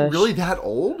 God, is it really that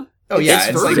old? Oh yeah,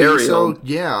 it's like very old.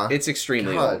 Yeah, it's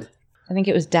extremely old. I think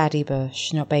it was Daddy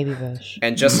Bush, not Baby Bush.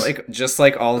 And just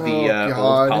like all the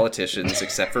old politicians,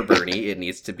 except for Bernie, it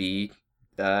needs to be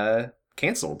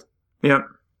canceled. Yep.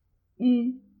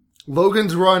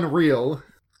 Logan's Run real.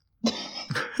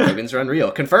 Logan's Run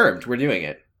real. Confirmed. We're doing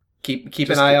it. Keep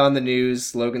an eye on the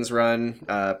news. Logan's Run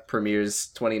premieres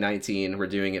 2019. We're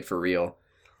doing it for real.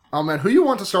 Oh man, who you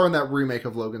want to star in that remake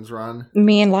of Logan's Run?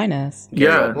 Me and Linus.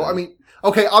 Yeah. Well, I mean,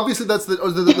 okay, obviously those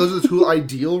are the two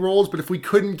ideal roles, but if we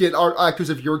couldn't get our actors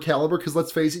of your caliber, because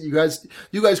let's face it, you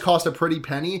guys cost a pretty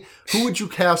penny, who would you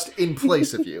cast in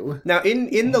place of you? Now,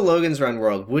 in the Logan's Run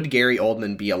world, would Gary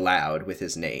Oldman be allowed with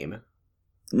his name?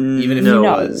 Even if he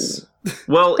was...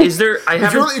 Well, is there...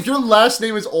 If your last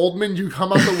name is Oldman, you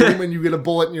come out the womb and you get a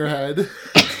bullet in your head.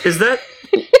 Is that...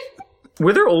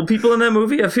 Were there old people in that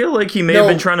movie? I feel like he may have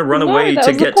been trying to run away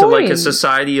to get to like a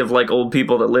society of like old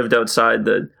people that lived outside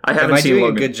the... I haven't seen Logan. Am I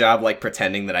doing a good job like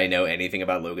pretending that I know anything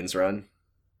about Logan's Run?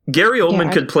 Gary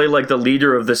Oldman could play like the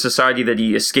leader of the society that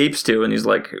he escapes to, and he's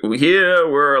like, here,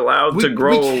 we're allowed to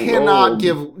grow old. We cannot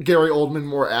give Gary Oldman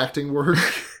more acting work.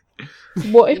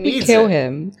 What if we kill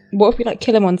him? What if we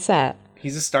kill him on set?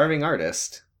 He's a starving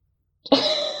artist.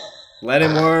 Let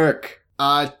him work.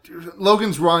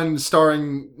 Logan's Run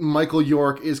starring Michael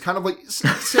York is kind of like...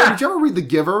 Sam, did you ever read The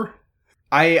Giver?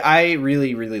 I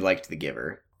really, really liked The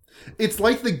Giver. It's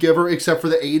like The Giver, except for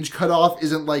the age cutoff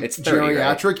isn't like it's 30,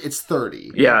 geriatric, right? It's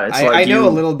 30. Yeah, it's I know a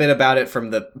little bit about it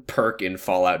from the perk in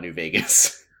Fallout New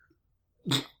Vegas.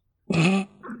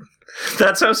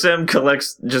 That's how Sam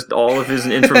collects just all of his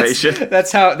information.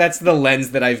 That's the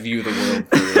lens that I view the world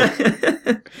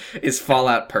through. Is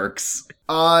Fallout perks.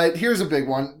 Here's a big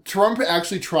one. Trump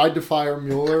actually tried to fire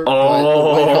Mueller, but the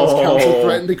White House counsel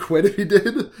threatened to quit if he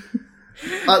did.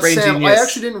 Sam, genius. I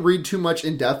actually didn't read too much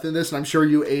in depth in this, and I'm sure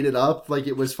you ate it up like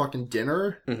it was fucking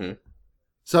dinner. Mm-hmm.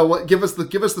 So give us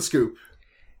the scoop.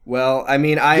 Well, I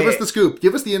mean, give us the scoop.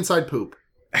 Give us the inside poop.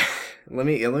 Let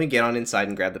me get on inside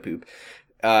and grab the poop.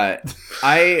 I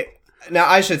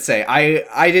should say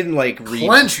I didn't read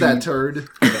clench that turd.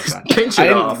 I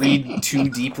didn't read too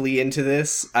deeply into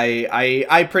this.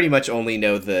 I pretty much only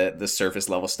know the surface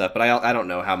level stuff, but I don't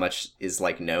know how much is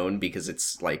known because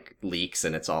it's leaks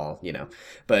and it's all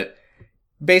But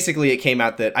basically, it came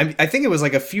out that I think it was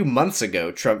a few months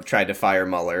ago Trump tried to fire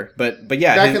Mueller, but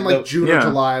yeah, back in June or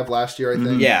July of last year, I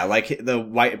think. Yeah,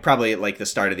 probably the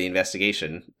start of the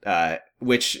investigation.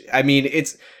 Which I mean,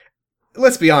 it's.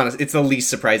 Let's be honest, it's the least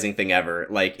surprising thing ever.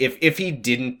 If he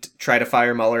didn't try to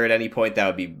fire Mueller at any point, that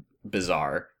would be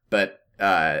bizarre. But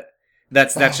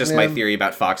that's just my theory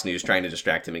about Fox News trying to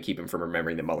distract him and keep him from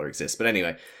remembering that Mueller exists. But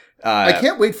anyway, I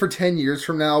can't wait for 10 years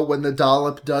from now when the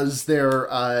Dollop does their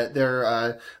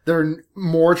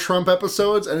more Trump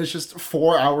episodes, and it's just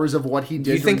 4 hours of what he did.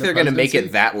 Do you think they're going to make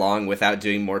it that long without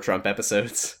doing more Trump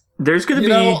episodes? There's going to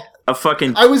be a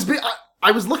fucking. I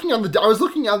was looking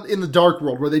out in the dark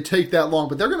world where they take that long,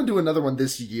 but they're going to do another one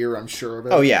this year, I'm sure of it.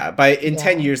 Oh yeah, in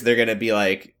 10 years they're going to be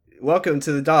like, "Welcome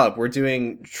to the Dollop. We're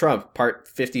doing Trump part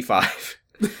 55."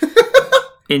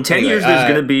 In 10 years there's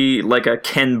going to be a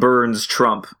Ken Burns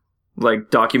Trump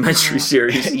documentary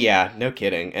series. Yeah, no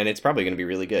kidding. And it's probably going to be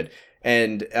really good.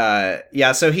 And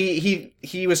so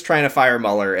he was trying to fire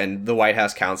Mueller, and the White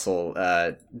House counsel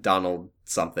Donald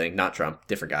something, not Trump,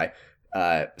 different guy.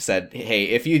 Said, hey,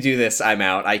 if you do this, I'm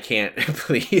out. I can't,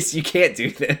 please, you can't do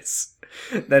this.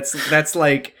 That's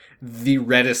the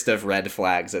reddest of red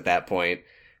flags at that point.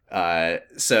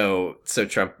 So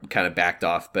Trump kind of backed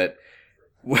off. But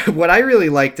what I really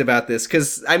liked about this,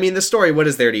 because, I mean, the story, what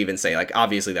is there to even say?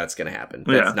 Obviously that's going to happen.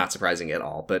 That's not surprising at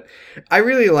all. But I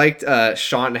really liked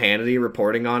Sean Hannity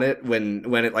reporting on it when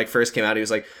it first came out. He was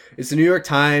like, it's the New York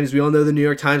Times. We all know the New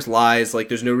York Times lies.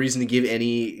 There's no reason to give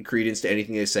any credence to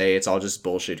anything they say. It's all just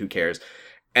bullshit. Who cares?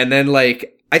 And then,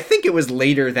 I think it was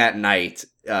later that night,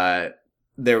 there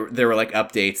were,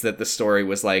 updates that the story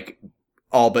was,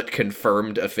 all but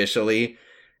confirmed officially.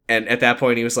 And at that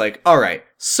point, he was like, all right,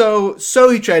 so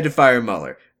he tried to fire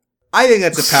Mueller. I think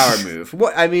that's a power move.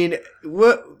 Why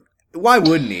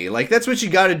wouldn't he? That's what you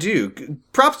got to do.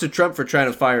 Props to Trump for trying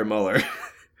to fire Mueller.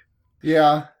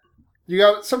 Yeah.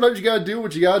 Sometimes you got to do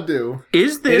what you got to do.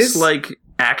 Is this,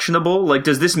 actionable?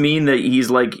 Does this mean that he's,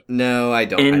 No, I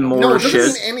don't. No, it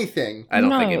doesn't mean anything. I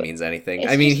don't think it means anything.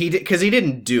 I mean, because he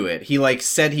didn't do it. He,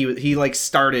 said he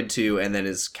started to, and then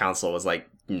his counsel was like,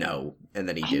 no, and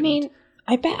then he didn't. I mean,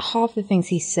 I bet half the things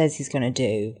he says he's going to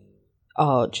do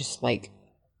are just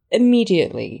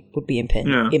immediately would be impinged.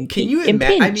 Yeah. Can you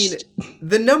imagine? I mean,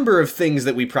 the number of things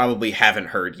that we probably haven't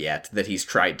heard yet that he's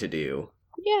tried to do.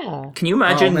 Yeah. Can you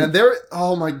imagine?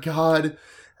 Oh my God.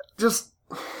 Just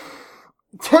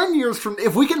 10 years from,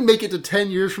 if we can make it to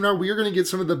 10 years from now, we are going to get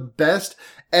some of the best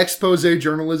expose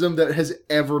journalism that has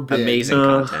ever been. Amazing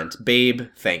content. Babe,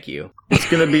 thank you. It's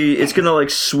gonna like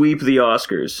sweep the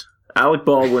Oscars. Alec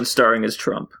Baldwin starring as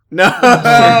Trump.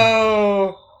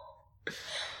 No!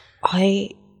 I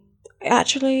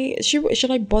actually,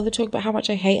 should I bother talking about how much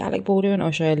I hate Alec Baldwin,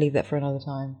 or should I leave that for another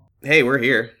time? Hey, we're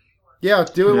here. Yeah,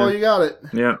 do it while you got it.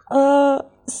 Yeah.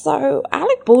 So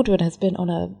Alec Baldwin has been on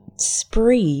a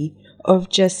spree of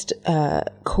just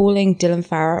calling Dylan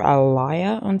Farrow a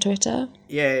liar on Twitter.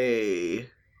 Yay.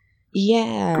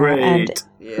 Yeah. Great. And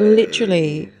Yay.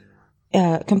 literally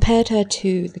compared her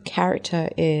to the character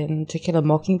in To Kill a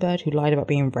Mockingbird who lied about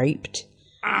being raped.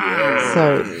 Yay.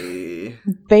 So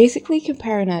basically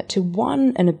comparing her to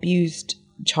one, an abused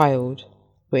child,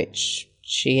 which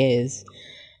she is,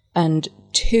 and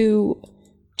two,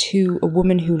 to a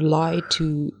woman who lied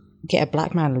to get a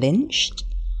black man lynched.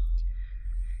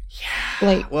 Yeah.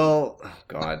 Like, well,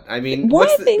 God. I mean,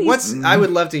 I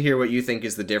would love to hear what you think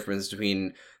is the difference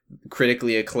between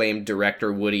critically acclaimed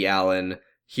director Woody Allen,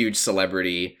 huge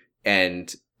celebrity,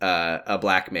 and a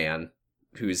black man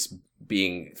who's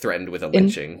being threatened with a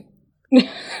lynching.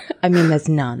 I mean, there's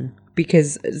none,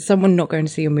 because someone not going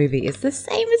to see a movie is the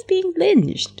same as being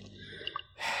lynched.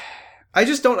 I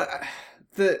just don't.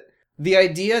 The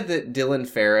idea that Dylan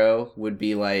Farrow would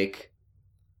be like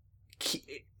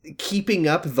keeping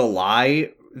up the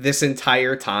lie this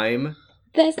entire time.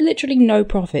 There's literally no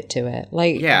profit to it.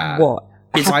 Like, yeah. What?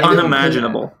 It's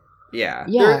unimaginable. Yeah.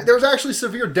 There's actually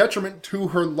severe detriment to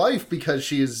her life because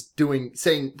she is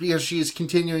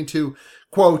continuing to,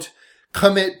 quote,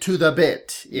 commit to the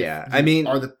bit. Yeah. I mean,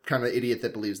 are the kind of idiot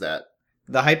that believes that.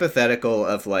 The hypothetical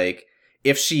of like,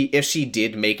 if she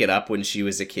did make it up when she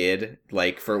was a kid,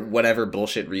 like for whatever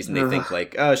bullshit reason they think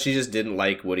like, oh, she just didn't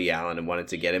like Woody Allen and wanted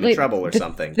to get him in trouble or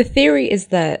something. The theory is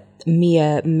that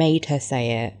Mia made her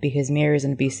say it because Mia is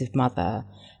an abusive mother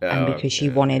and because she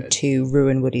wanted to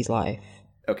ruin Woody's life.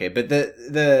 Okay, but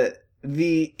the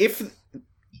if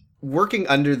working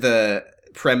under the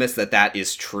premise that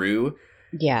is true,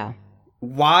 yeah,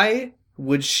 why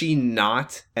would she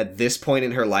not at this point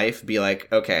in her life be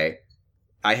like, okay,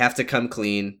 I have to come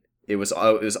clean. It was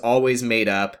always made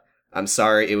up. I'm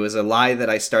sorry. It was a lie that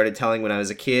I started telling when I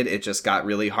was a kid. It just got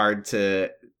really hard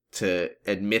to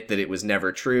admit that it was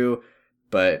never true,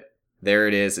 but there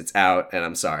it is. It's out and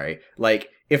I'm sorry. Like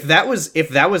if that was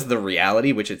the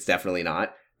reality, which it's definitely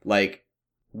not, like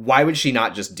why would she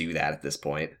not just do that at this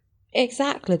point?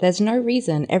 Exactly. There's no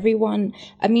reason. Everyone,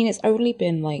 I mean, it's only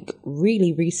been like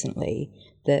really recently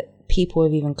that people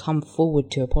have even come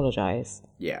forward to apologize.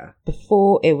 Yeah.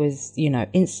 Before it was,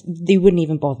 they wouldn't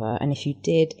even bother. And if you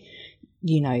did,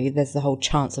 there's the whole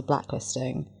chance of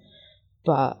blacklisting.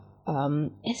 But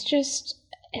it's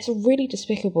really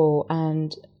despicable.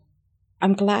 And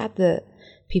I'm glad that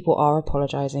people are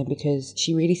apologizing because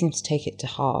she really seems to take it to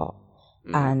heart.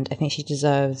 And I think she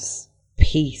deserves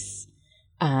peace.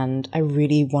 And I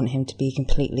really want him to be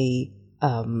completely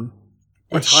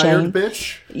retired,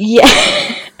 bitch?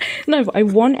 Yeah. No, but I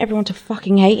want everyone to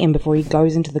fucking hate him before he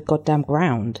goes into the goddamn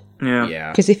ground.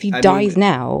 Yeah. Because if he dies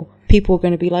now, people are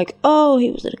going to be like, oh,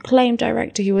 he was an acclaimed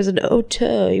director, he was an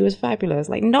auteur, he was fabulous.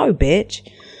 Like, no, bitch.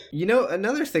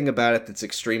 Another thing about it that's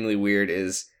extremely weird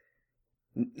is,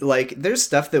 like, there's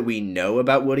stuff that we know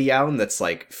about Woody Allen that's,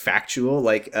 like, factual.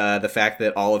 Like, the fact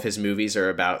that all of his movies are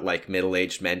about, like,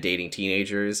 middle-aged men dating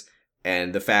teenagers,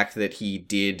 and the fact that he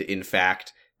did, in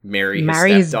fact, marry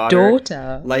his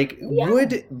daughter. Like,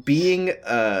 would being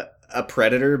a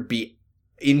predator be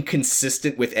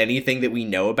inconsistent with anything that we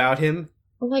know about him?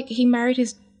 Well, like, he married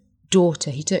his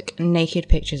daughter. He took naked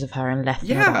pictures of her and left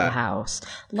them at the house.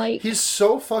 Like, he's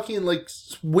so fucking it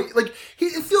feels like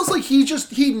it feels like he's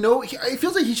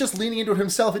just leaning into it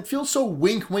himself. It feels so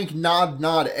wink, wink, nod,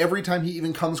 nod every time he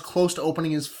even comes close to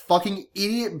opening his fucking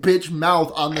idiot bitch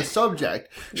mouth on the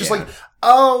subject. Just like,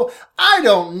 oh, I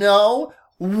don't know.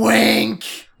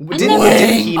 Wink.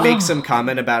 Didn't he make some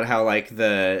comment about how like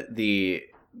the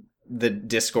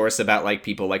discourse about like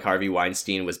people like Harvey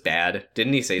Weinstein was bad?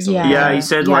 Didn't he say something? Yeah, he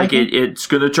said it's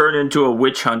gonna turn into a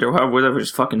witch hunt or whatever his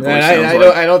fucking voice sounds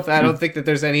like. I don't think that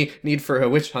there's any need for a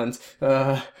witch hunt.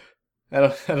 I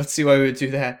don't see why we would do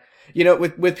that.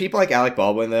 With people like Alec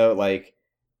Baldwin though, like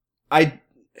I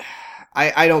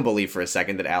don't believe for a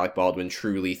second that Alec Baldwin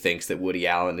truly thinks that Woody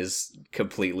Allen is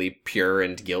completely pure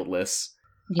and guiltless.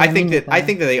 Yeah, I think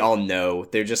that they all know.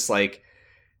 They're just like,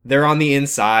 they're on the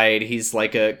inside. He's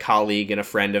like a colleague and a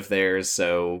friend of theirs,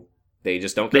 so they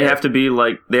just don't care. They have to be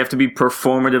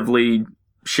performatively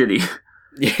shitty.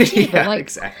 Yeah, like,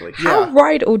 exactly. How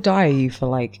ride or die are you for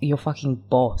like your fucking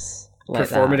boss? like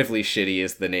Performatively Shitty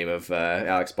is the name of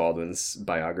Alex Baldwin's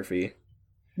biography.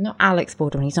 Not Alex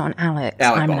Baldwin. He's not an Alex.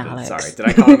 I'm Baldwin, an Alex. Sorry, did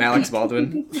I call him Alex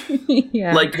Baldwin?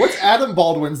 Yeah. Like, what's Adam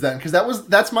Baldwin's then? Because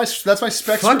that's my spectrum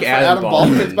Fuck for Adam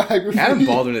Baldwin's Baldwin. biography. Adam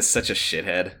Baldwin is such a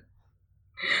shithead.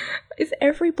 Is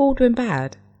every Baldwin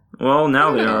bad? Well,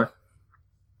 now they are.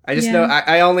 I just know.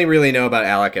 I only really know about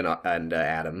Alec and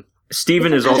Adam.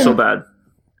 Steven is also bad.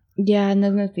 Yeah, and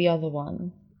then there's the other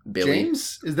one. Billy.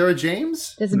 James? Is there a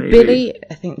James? There's a Maybe. Billy.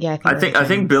 I think. Yeah. I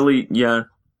think Billy. Yeah.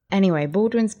 Anyway,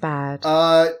 Baldwin's bad.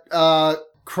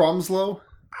 Cromslow?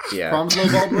 Yeah. Cromslow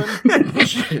Baldwin?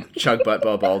 Chug Butt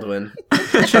Baldwin.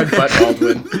 Chug Butt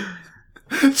Baldwin.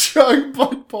 Chug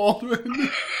Butt Baldwin.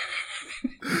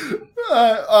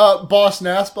 Boss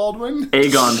Nass Baldwin.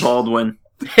 Aegon Baldwin.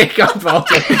 Aegon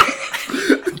Baldwin.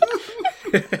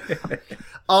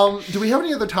 Do we have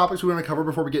any other topics we want to cover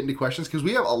before we get into questions? Because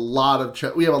we have a lot of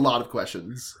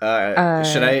questions.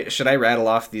 Should I rattle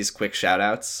off these quick shout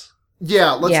outs?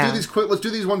 Yeah, do these quick. Let's do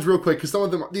these ones real quick because some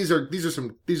of them these are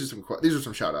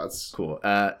some shout outs. Cool.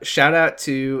 Shout out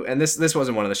to, and this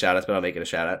wasn't one of the shout outs, but I'll make it a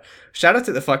shout out. Shout out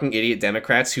to the fucking idiot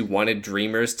Democrats who wanted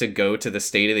Dreamers to go to the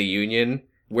State of the Union,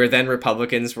 where then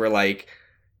Republicans were like,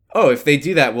 oh, if they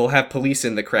do that, we'll have police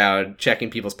in the crowd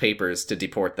checking people's papers to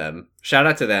deport them. Shout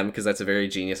out to them because that's a very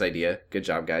genius idea. Good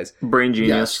job, guys. Brain genius.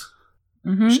 Yes.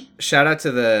 Mm-hmm. Shout out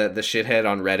to the shithead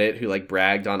on Reddit who like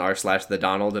bragged on r/the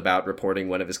Donald about reporting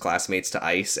one of his classmates to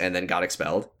ICE and then got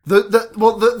expelled.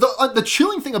 The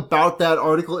chilling thing about that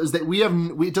article is that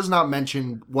it does not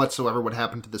mention whatsoever what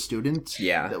happened to the student.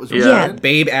 Yeah, that was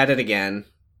Babe at it again.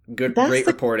 Great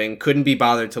reporting. Couldn't be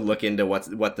bothered to look into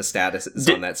what the status is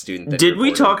on that student. Did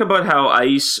we talk about how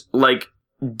ICE like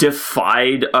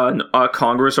defied a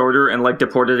Congress order and like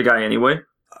deported a guy anyway?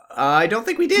 I don't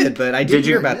think we did, but I did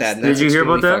hear about that. And did you hear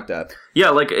about that? Fucked up. Yeah,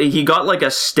 like he got like a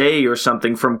stay or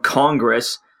something from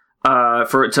Congress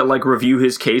for it to like review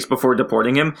his case before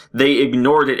deporting him. They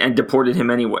ignored it and deported him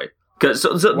anyway.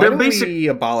 So why don't we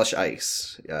abolish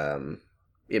ICE?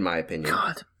 In my opinion,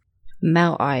 God,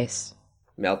 melt ice,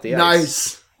 melt the ice,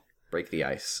 nice, break the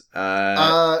ice.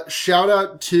 Shout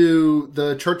out to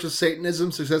the Church of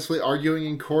Satanism successfully arguing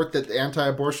in court that the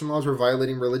anti-abortion laws were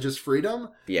violating religious freedom.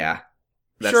 Yeah.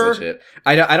 That's legit.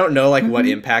 I don't know like what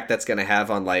impact that's going to have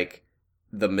on like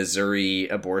the Missouri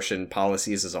abortion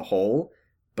policies as a whole,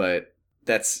 but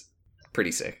that's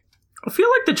pretty sick. I feel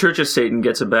like the Church of Satan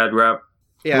gets a bad rap.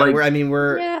 Yeah, like,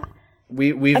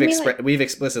 we've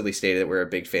explicitly stated that we're a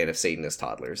big fan of Satanist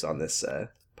toddlers on this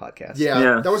podcast.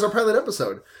 Yeah, that was our pilot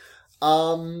episode.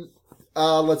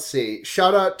 Let's see.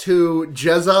 Shout out to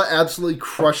Jezza absolutely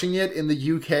crushing it in the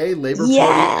UK Labour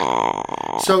Party.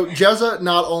 So Jezza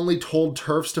not only told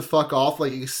TERFs to fuck off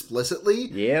like explicitly.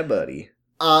 Yeah, buddy.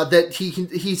 That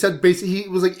he said basically he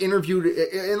was like interviewed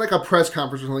in like a press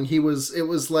conference or something. It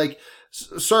was like,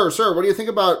 sir, what do you think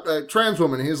about trans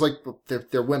women? And he was like,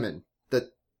 they're women.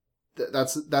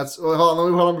 That's. Hold on,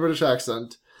 let me put on a British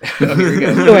accent.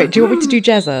 Wait, do you want me to do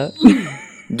Jezza?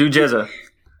 Do Jezza.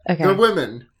 Okay. They're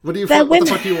women. What the fuck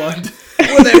do you want?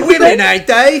 Well, they're women, ain't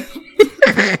they?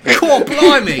 God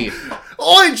blimey.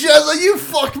 Oi, Jezza, you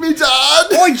fuck me,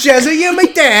 dad. Oi, Jezza, you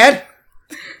me dad.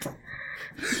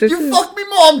 You fuck me,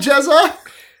 mom, Jezza.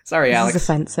 Sorry, Alex. This is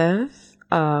offensive.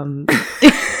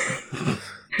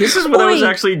 This is what I was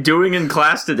actually doing in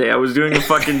class today. I was doing a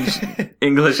fucking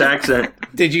English accent.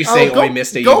 Did you say, oi,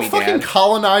 mister, you go me fucking dad?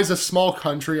 Colonize a small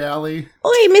country, Allie.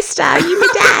 Oi, mister, you me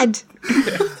dad.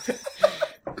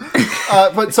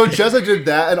 But so Jezza did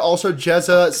that, and also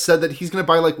Jezza said that he's going to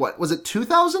buy like what was it,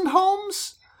 2,000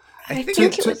 homes? I think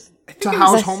it was to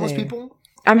house homeless people.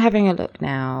 I'm having a look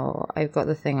now. I've got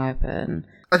the thing open.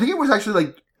 I think it was actually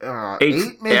like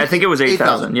 8. Maybe? I think it was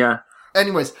 8,000. Yeah.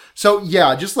 Anyways, so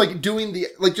yeah, just like doing the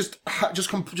like just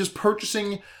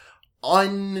purchasing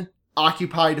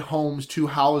unoccupied homes to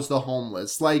house the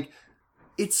homeless. Like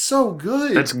it's so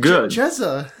good. That's good.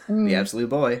 Jezza, the absolute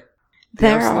boy.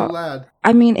 There are, lad.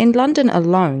 I mean, in London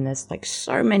alone, there's like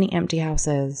so many empty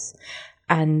houses,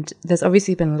 and there's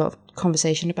obviously been a lot of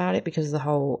conversation about it because of the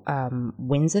whole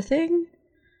Windsor thing.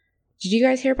 Did you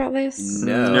guys hear about this?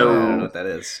 No, I don't know what that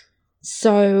is.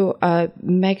 So,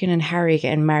 Meghan and Harry are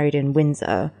getting married in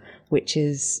Windsor, which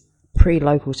is pretty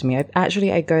local to me.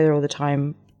 I go there all the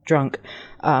time, drunk.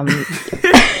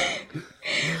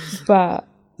 But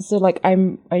so, like, I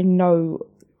know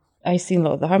I've seen a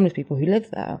lot of the homeless people who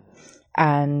live there.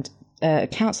 And a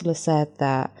councillor said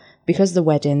that because of the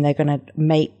wedding, they're going to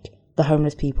make the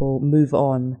homeless people move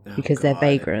on because they're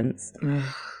vagrants.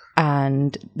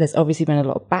 And there's obviously been a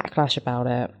lot of backlash about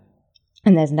it.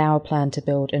 And there's now a plan to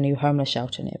build a new homeless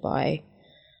shelter nearby.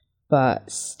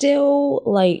 but still,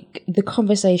 like, the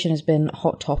conversation has been a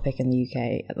hot topic in the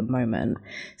UK at the moment.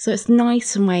 So it's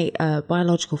nice for my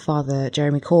biological father,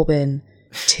 Jeremy Corbyn,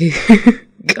 to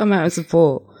come out and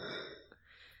support.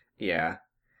 Yeah.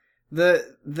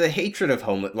 The hatred of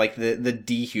homeless, like the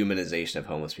dehumanization of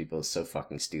homeless people is so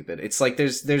fucking stupid. It's like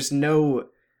there's no,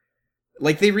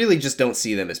 like, they really just don't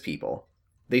see them as people.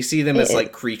 They see them as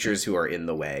like creatures who are in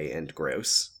the way and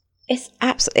gross.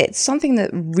 It's something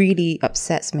that really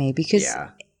upsets me because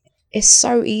it's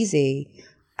so easy,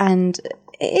 and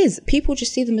it is. People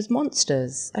just see them as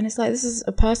monsters, and it's like, this is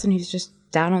a person who's just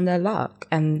down on their luck,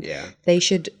 and they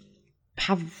should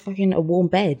have fucking a warm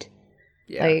bed.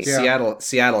 Yeah. Like,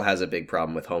 Seattle has a big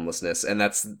problem with homelessness, and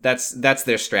that's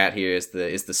their strat here is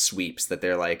the sweeps, that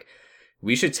they're like,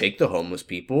 we should take the homeless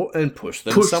people and push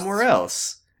them somewhere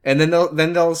else, and then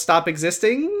they'll stop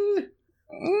existing.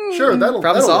 Sure, that'll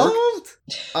solved. Work.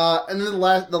 And then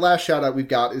the last shout out we've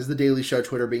got is the Daily Show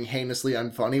Twitter being heinously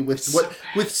unfunny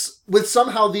with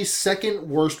somehow the second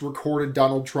worst recorded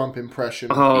Donald Trump impression.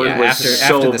 Oh, yeah, it was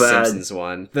after the bad. Simpsons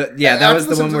one. That was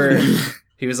the one where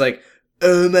he was like,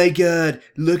 "Oh my god,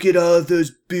 look at all of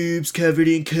those boobs covered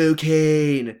in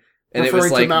cocaine." And referring it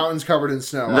was like, to mountains covered in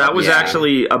snow. That was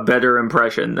actually a better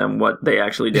impression than what they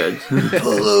actually did. Pull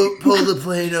the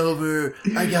plane over.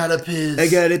 I gotta piss.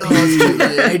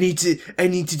 I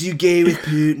need to do gay with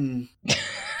Putin.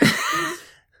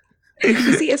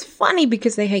 See, it's funny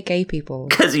because they hate gay people.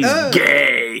 Because he's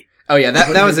gay. Oh yeah,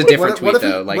 that was a different tweet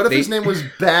though. What if his name was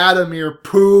Vladimir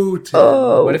Putin?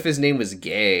 Oh. What if his name was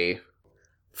gay?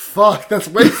 Fuck, that's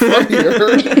way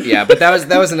funnier. Yeah, but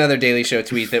that was another Daily Show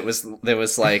tweet that was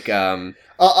like a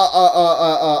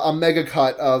mega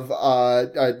cut of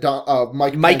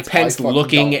Mike Pence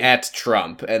looking at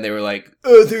Trump, and they were like,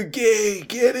 "Oh, they're gay.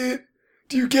 Get it?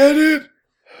 Do you get it?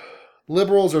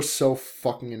 Liberals are so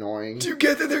fucking annoying. Do you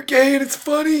get that they're gay and it's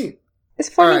funny? It's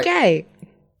funny, right. Gay."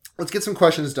 Let's get some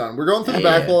questions done. We're going through the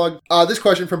backlog. This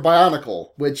question from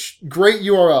Bionicle, which great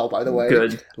URL, by the way.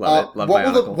 Good. Love it. Love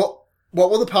Bionicle. What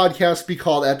will the podcast be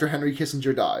called after Henry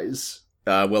Kissinger dies?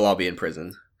 We'll all be in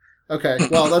prison. Okay,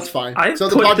 well, that's fine. I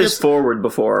put this forward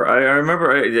before. I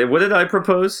remember. What did I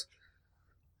propose?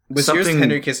 Was yours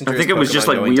Henry Kissinger? I think it was just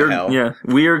like weird. Yeah,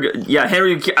 weird. Yeah,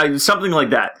 something like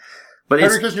that. But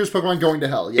Henry Kissinger's Pokemon going to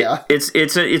hell. Yeah,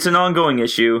 it's an ongoing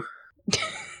issue.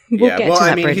 He's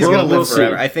gonna live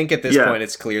forever. I think at this point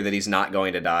it's clear that he's not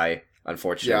going to die,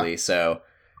 unfortunately. So.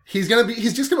 He's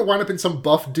just gonna wind up in some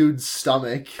buff dude's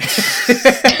stomach.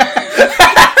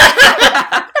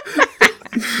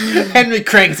 Henry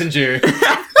Cranksinger.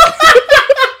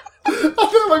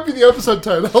 That might be the episode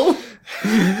title.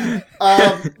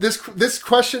 This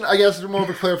question, I guess, is more of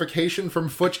a clarification from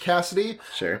Futch Cassidy.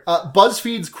 Sure.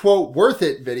 BuzzFeed's quote "worth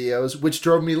it" videos, which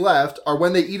drove me left, are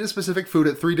when they eat a specific food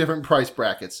at 3 different price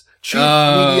brackets: cheap,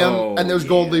 medium, and there's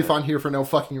gold leaf on here for no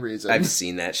fucking reason. I've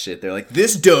seen that shit. They're like,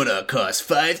 this donut costs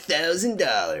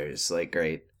 $5,000. Like,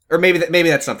 great. Or maybe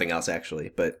that's something else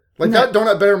actually. But like that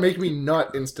donut better make me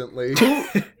nut instantly.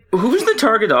 Who's the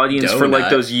target audience for like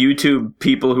those YouTube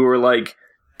people who are like,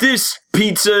 this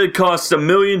pizza costs $1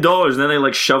 million, and then they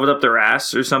like shove it up their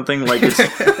ass or something? Like, it's.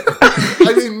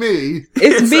 I mean, me.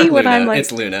 It's me when I'm like.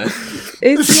 It's Luna.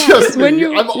 It's just when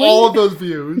you're. I'm all of those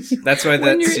views. That's why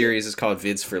that series is called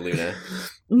Vids for Luna.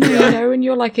 No, you know, when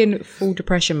you're like in full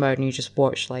depression mode and you just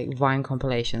watch like Vine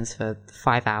compilations for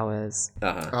 5 hours.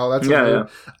 Uh-huh. Oh, that's weird.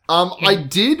 I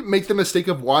did make the mistake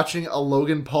of watching a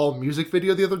Logan Paul music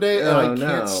video the other day, and I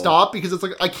can't stop because it's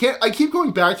like I keep going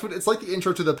back to it. It's like the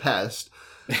intro to The Pest.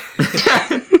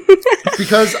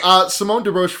 Because Simone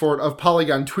de Rochefort of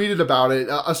Polygon tweeted about it,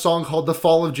 a song called "The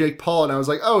Fall of Jake Paul," and I was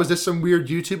like, "Oh, is this some weird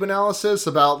YouTube analysis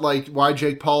about like why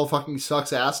Jake Paul fucking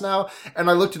sucks ass now?" And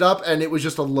I looked it up, and it was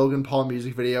just a Logan Paul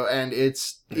music video, and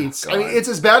it's I mean, it's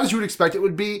as bad as you would expect it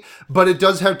would be, but it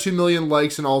does have 2 million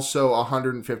likes and also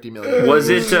 150 million. Was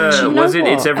it?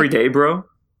 It's Everyday, Bro?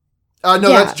 No,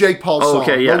 that's Jake Paul's song.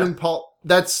 Okay, yeah. Logan Paul.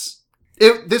 That's.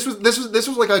 This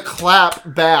was like a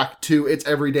clap back to "It's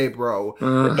Everyday, Bro,"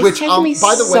 which by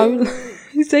the way,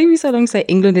 it's taking me so long to say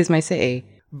 "England is my city."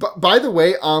 But by the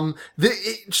way,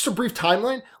 just a brief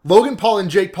timeline: Logan Paul and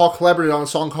Jake Paul collaborated on a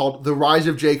song called "The Rise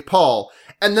of Jake Paul,"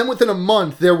 and then within a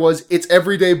month there was "It's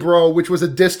Everyday, Bro," which was a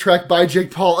diss track by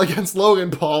Jake Paul against Logan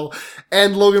Paul,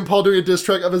 and Logan Paul doing a diss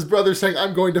track of his brother saying,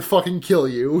 "I'm going to fucking kill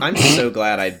you." I'm so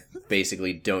glad I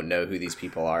basically don't know who these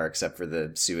people are except for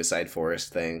the Suicide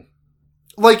Forest thing.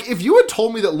 Like, if you had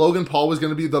told me that Logan Paul was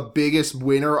going to be the biggest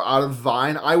winner out of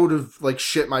Vine, I would have, like,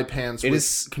 shit my pants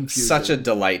with confusion. Such a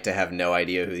delight to have no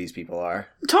idea who these people are.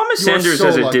 Thomas Sanders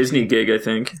has a Disney gig, I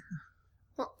think.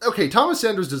 Okay, Thomas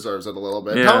Sanders deserves it a little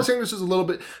bit. Yeah. Thomas Sanders is a little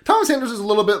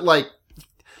bit like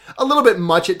a little bit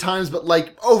much at times, but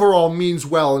like overall means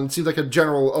well, and seems like a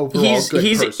general overall good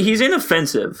person. He's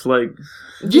inoffensive, like.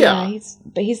 Yeah. It's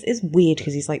weird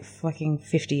because he's like fucking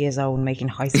 50 years old and making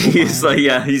high school. He's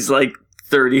like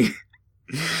 30.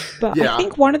 But I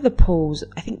think one of the polls,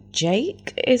 I think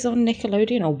Jake is on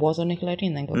Nickelodeon or was on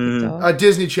Nickelodeon, then got kicked off.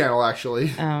 Disney Channel,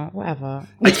 actually. Oh, whatever.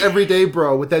 It's Everyday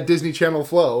Bro with that Disney Channel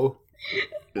flow.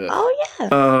 Oh yeah.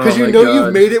 Because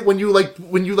you've made it when you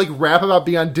rap about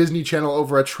being on Disney Channel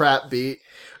over a trap beat.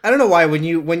 I don't know why when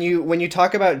you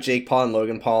talk about Jake Paul and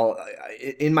Logan Paul,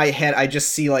 in my head I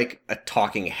just see like a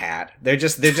talking hat. They're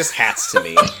just hats to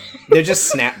me. They're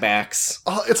just snapbacks.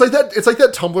 It's like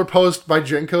that Tumblr post by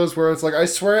Jinkos where it's like, I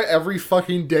swear every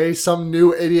fucking day some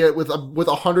new idiot with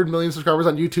 100 million subscribers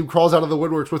on YouTube crawls out of the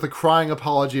woodworks with a crying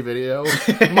apology video.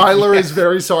 Myler is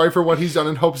very sorry for what he's done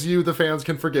and hopes you, the fans,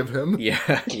 can forgive him.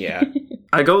 Yeah.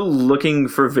 I go looking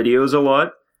for videos a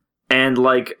lot. And,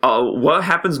 like, what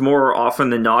happens more often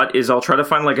than not is I'll try to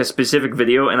find, like, a specific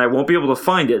video, and I won't be able to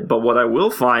find it. But what I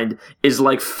will find is,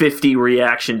 like, 50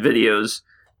 reaction videos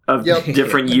of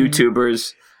different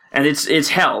YouTubers. And it's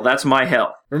hell. That's my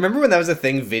hell. Remember when that was a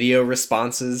thing, video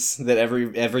responses? That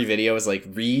every video was, like,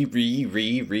 re.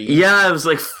 Yeah, it was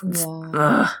like...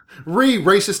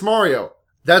 Racist Mario.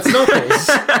 That's Knuckles.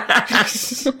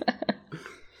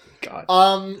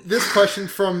 God. This question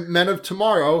from Men of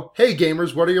Tomorrow. Hey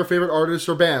gamers, what are your favorite artists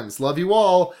or bands? Love you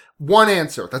all. One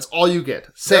answer. That's all you get.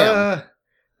 Sam.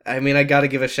 I mean, I gotta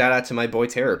give a shout out to my boy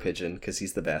Terror Pigeon, because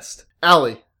he's the best.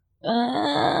 Allie.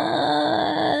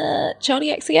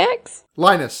 Charlie XCX?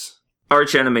 Linus.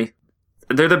 Arch Enemy.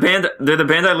 They're the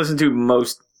band I listen to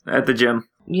most at the gym.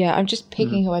 Yeah, I'm just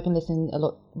picking who I've been listening a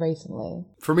lot recently.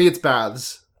 For me, it's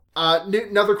Baths.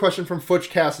 Another question from Futch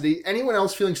Cassidy. Anyone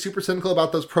else feeling super cynical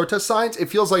about those protest signs? It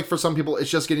feels like for some people it's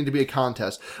just getting to be a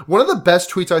contest. One of the best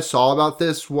tweets I saw about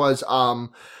this was, I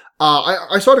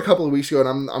saw it a couple of weeks ago,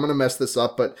 and I'm gonna mess this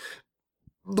up, but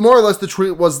more or less the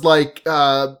tweet was like,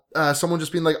 someone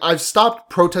just being like, I've stopped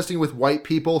protesting with white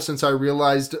people since I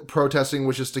realized protesting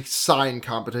was just a sign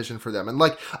competition for them. And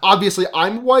like, obviously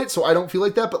I'm white, so I don't feel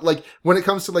like that, but like, when it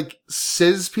comes to like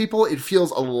cis people, it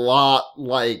feels a lot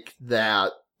like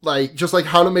that. Like, just like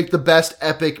how to make the best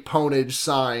epic ponage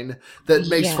sign that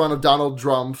makes fun of Donald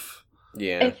Trump.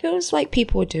 Yeah. It feels like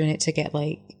people are doing it to get,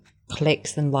 like,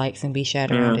 clicks and likes and be shared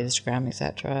around Instagram,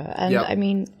 etc. And, I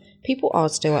mean, people are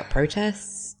still at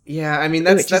protests. Yeah, I mean,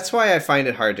 that's why I find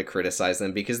it hard to criticize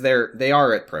them, because they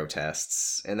are at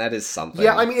protests, and that is something.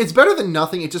 Yeah, I mean, it's better than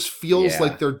nothing. It just feels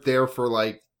like they're there for,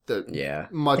 like,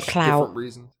 much different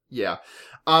reasons. Yeah.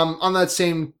 On that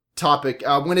same topic,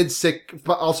 when did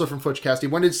also from Futch Casty,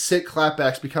 when did sick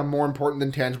clapbacks become more important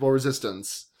than tangible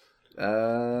resistance?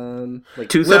 Like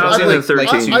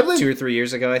 2013. Like 2 or 3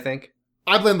 years ago, I think.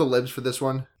 I blame the libs for this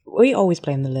one. We always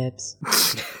blame the libs.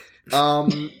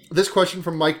 This question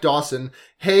from Mike Dawson.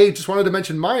 Hey, just wanted to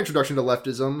mention my introduction to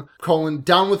leftism,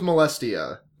 down with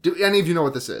molestia. Do any of you know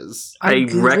what this is? I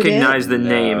recognize the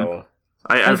name.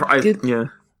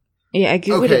 Yeah, I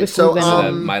googled it before.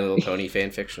 So, My Little Pony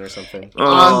fanfiction or something.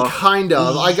 Kind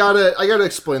of. I gotta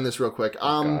explain this real quick.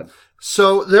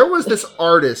 So there was this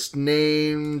artist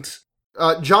named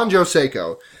John Joe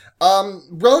Seiko.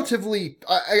 Relatively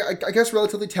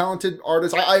talented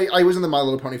artist. I was in the My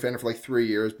Little Pony fandom for like 3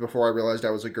 years before I realized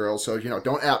I was a girl, so,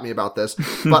 don't at me about this.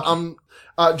 But,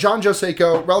 John Joe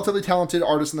Seiko, relatively talented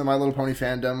artist in the My Little Pony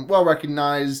fandom, well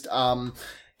recognized.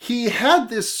 He had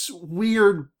this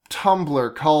weird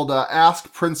Tumblr called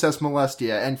Ask Princess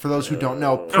Molestia, and for those who don't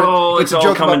know, it's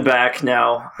all coming back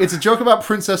now. It's a joke about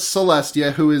Princess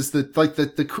Celestia, who is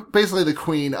basically the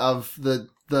queen of the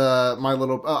My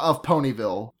Little of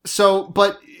Ponyville. So,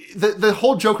 but the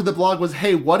whole joke of the blog was,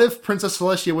 hey, what if Princess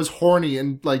Celestia was horny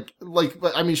and like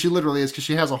I mean, she literally is because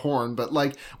she has a horn, but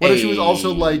like, what if she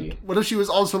was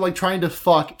also like trying to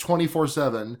fuck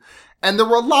 24/7? And there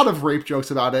were a lot of rape jokes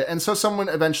about it. And so someone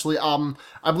eventually, I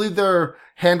believe their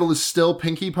handle is still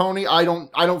Pinky Pony. I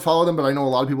don't follow them, but I know a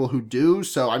lot of people who do.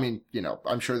 So, I mean,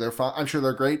 I'm sure they're fun. I'm sure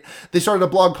they're great. They started a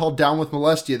blog called Down with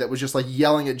Molestia that was just like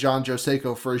yelling at John Joe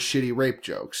Seiko for his shitty rape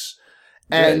jokes.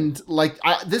 And like,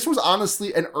 this was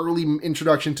honestly an early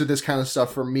introduction to this kind of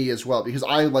stuff for me as well, because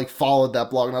I like followed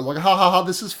that blog and I was like, ha ha ha,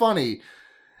 this is funny.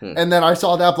 And then I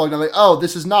saw that blog and I'm like, oh,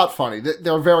 this is not funny.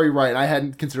 They're very right. I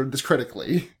hadn't considered this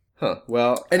critically. Huh.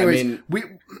 Well, anyways, I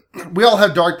mean, we all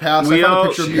have dark pasts. I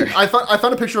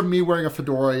found a picture of me wearing a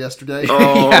fedora yesterday.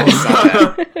 Oh, yeah, I saw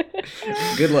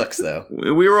that. Good looks though.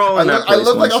 We were all in that place I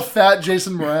look like a fat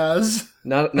Jason Mraz.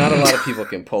 Not a lot of people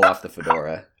can pull off the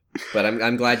fedora. But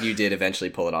I'm glad you did eventually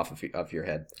pull it off of your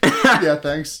head. Yeah,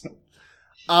 thanks.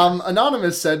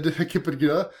 Anonymous said to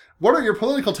Kipagura, what are your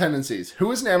political tendencies?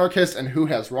 Who is an anarchist and who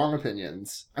has wrong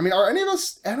opinions? I mean, are any of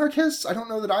us anarchists? I don't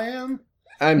know that I am.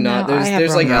 I'm not.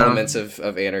 There's like elements of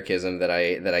anarchism that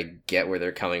I get where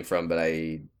they're coming from, but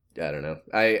I don't know.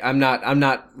 I'm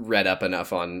not read up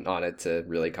enough on it to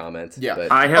really comment. Yeah,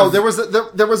 but. I have. Oh, there was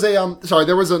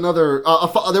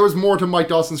more to Mike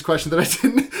Dawson's question that I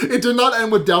didn't. It did not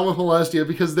end with Down with Molestia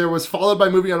because there was followed by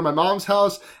moving out of my mom's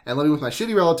house and living with my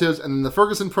shitty relatives, and then the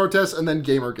Ferguson protests, and then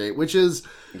Gamergate, which is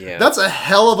that's a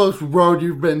hell of a road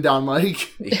you've been down,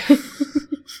 Mike.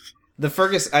 The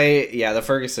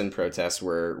Ferguson protests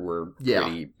were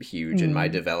pretty huge in my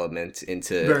development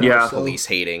into police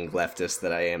hating leftist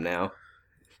that I am now.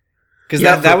 Because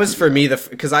that was for me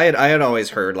because I had always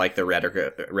heard like the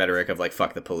rhetoric of like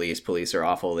fuck the police are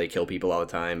awful, they kill people all the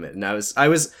time, and I was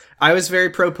very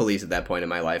pro police at that point in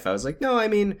my life. I was like, no, I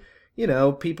mean,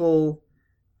 people.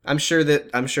 I'm sure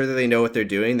that they know what they're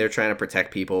doing. They're trying to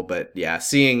protect people, but yeah,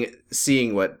 seeing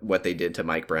what they did to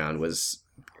Mike Brown was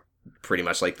pretty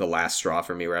much like the last straw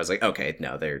for me where I was like, okay,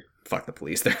 no, they're fuck the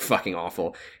police. They're fucking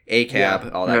awful.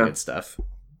 ACAB, all that good stuff.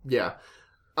 Yeah.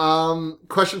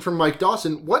 Question from Mike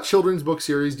Dawson. What children's book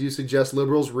series do you suggest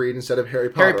liberals read instead of Harry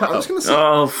Potter? I was gonna say,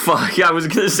 oh, fuck. I was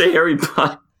going to say Harry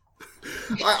Potter.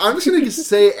 I'm just going to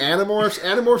say Animorphs.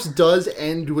 Animorphs does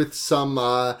end with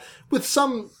with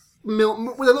a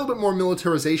little bit more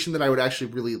militarization than I would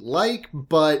actually really like,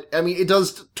 but I mean, it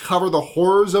does cover the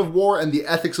horrors of war and the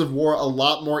ethics of war a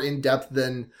lot more in depth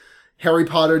than Harry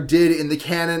Potter did in the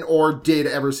canon or did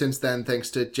ever since then, thanks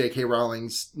to J.K.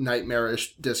 Rowling's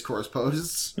nightmarish discourse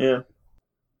posts. Yeah,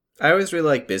 I always really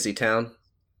like Busy Town.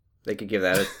 They could give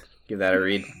that a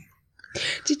read.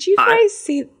 Did you guys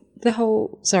see the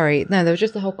whole? Sorry, no, there was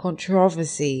just the whole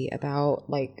controversy about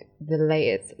like the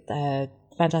latest.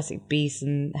 Fantastic Beasts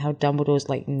and how Dumbledore's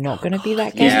like not going to be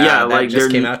that guy. Yeah, like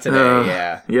just came out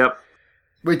today. Yep.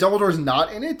 Wait, Dumbledore's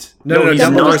not in it? No,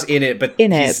 Dumbledore's in it, but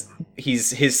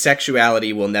his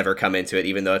sexuality will never come into it,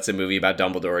 even though it's a movie about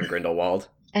Dumbledore and Grindelwald.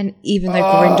 And even though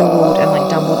Grindelwald and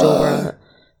like Dumbledore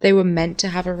they were meant to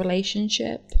have a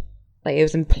relationship, like it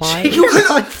was implied.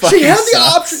 She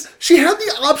had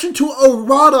the option to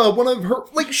errata one of her.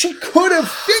 Like she could have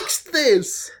fixed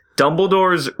this.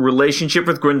 Dumbledore's relationship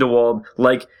with Grindelwald,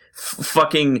 like,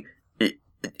 fucking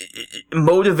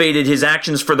motivated his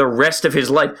actions for the rest of his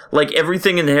life. Like,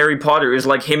 everything in Harry Potter is,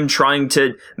 like, him trying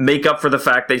to make up for the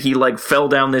fact that he, like, fell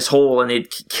down this hole and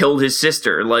it killed his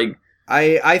sister. Like,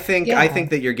 I think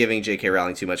that you're giving J.K.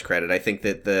 Rowling too much credit. I think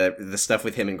that the stuff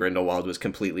with him and Grindelwald was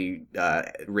completely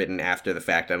written after the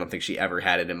fact. I don't think she ever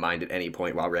had it in mind at any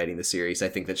point while writing the series. I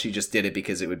think that she just did it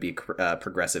because it would be a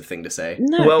progressive thing to say.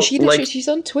 No, well, she's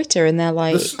on Twitter and they're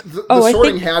like, the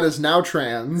Sorting Hat is now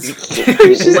trans.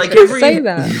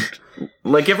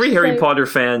 Like every Harry Potter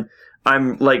fan,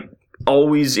 I'm like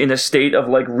always in a state of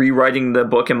like rewriting the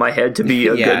book in my head to be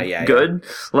good.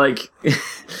 Like.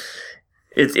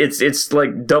 It's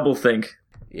like double think.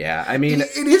 Yeah, I mean...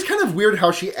 It is kind of weird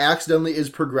how she accidentally is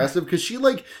progressive, because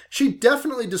she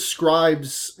definitely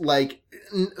describes, like,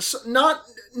 not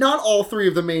all three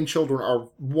of the main children are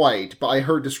white, by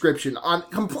her description,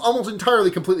 almost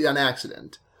entirely completely on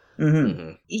accident.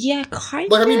 Mm-hmm. Yeah, kind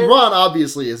of. Like, I mean, Ron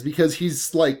obviously is, because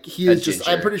he's, like, he is just,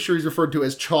 I'm pretty sure he's referred to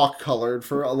as chalk-colored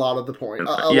for a lot of the point,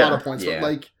 lot of points, but,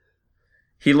 like...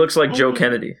 He looks like Joe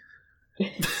Kennedy.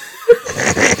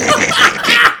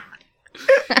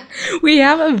 We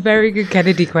have a very good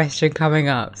Kennedy question coming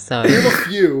up, so... We have a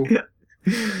few.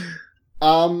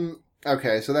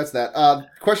 Okay, so that's that.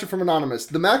 Question from Anonymous.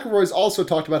 The McElroys also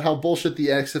talked about how bullshit the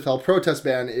XFL protest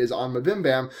ban is on Mabim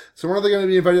Bam, so when are they going to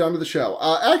be invited onto the show?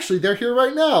 Actually, they're here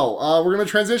right now. We're going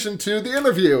to transition to the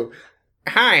interview.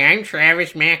 Hi, I'm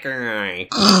Travis McElroy.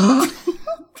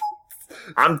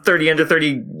 I'm 30 under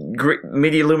 30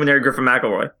 media luminary Griffin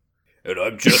McElroy. And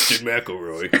I'm Justin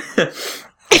McElroy.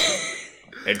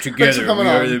 And together we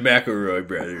are the McElroy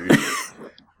brothers.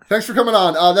 Thanks for coming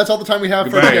on. That's all the time we have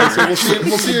for today. So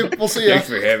we'll see you. Thanks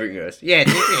for having us. Yeah,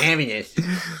 thanks for having us.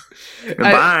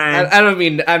 Bye. I don't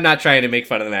mean, I'm not trying to make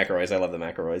fun of the McElroys. I love the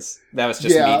McElroys. That was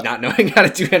just me not knowing how to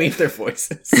do any of their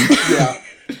voices. Yeah.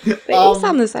 They all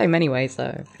sound the same anyway,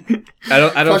 so.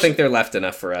 I don't think they're left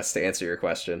enough for us to answer your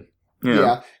question.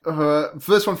 Yeah. For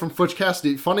this one from Futch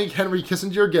Cassidy. Funny Henry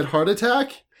Kissinger get heart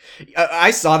attack?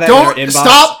 I saw that in our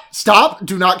inbox. Stop!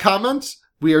 Do not comment.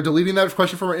 We are deleting that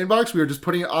question from our inbox. We are just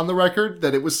putting it on the record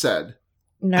that it was said.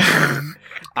 No.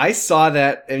 I saw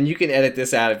that, and you can edit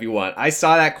this out if you want. I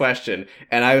saw that question,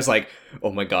 and I was like,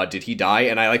 oh my god, did he die?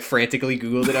 And I like frantically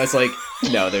Googled it. I was like,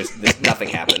 no, there's nothing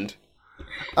happened.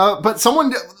 But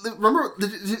someone remember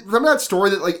that story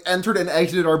that like entered and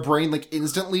exited our brain like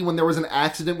instantly when there was an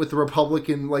accident with the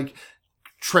Republican like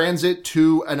transit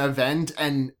to an event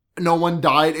and no one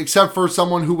died except for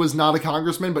someone who was not a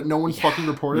congressman, but no one fucking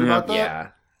reported about that. Yeah.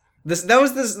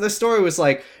 The story was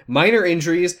like minor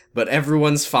injuries, but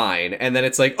everyone's fine, and then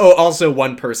it's like, oh, also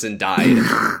one person died.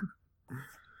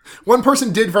 One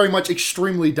person did very much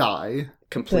extremely die.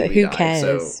 Completely. But who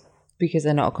cares? So. Because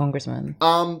they're not a congressman.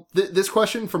 This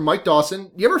question from Mike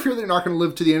Dawson: you ever fear that you're not going to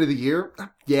live to the end of the year?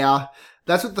 Yeah.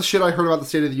 That's what the shit I heard about the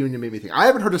State of the Union made me think. I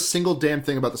haven't heard a single damn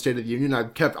thing about the State of the Union.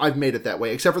 I've made it that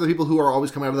way, except for the people who are always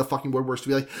coming out of the fucking woodworks to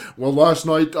be like, "Well, last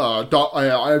night,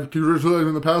 I've criticized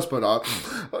in the past, but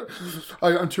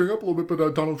I'm tearing up a little bit.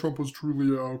 But Donald Trump was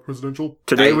truly presidential.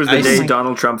 Today was the day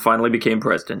Donald Trump finally became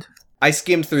president." I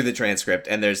skimmed through the transcript,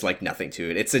 and there's like nothing to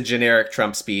it. It's a generic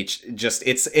Trump speech. Just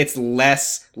it's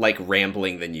less like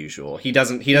rambling than usual. He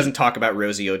doesn't talk about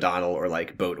Rosie O'Donnell or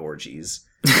like boat orgies.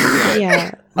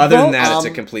 Yeah. Other than that, it's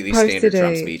a completely standard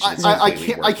Trump speech.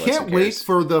 I can't wait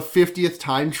for the 50th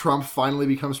time Trump finally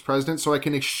becomes president, so I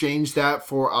can exchange that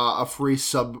for a free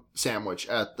sub sandwich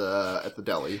at the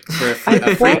deli for a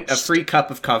free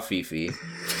cup of coffee.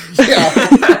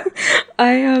 Yeah.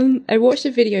 I watched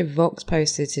a video Vox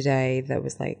posted today that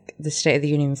was like the State of the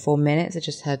Union in 4 minutes. It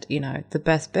just had the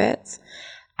best bits.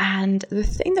 And the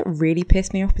thing that really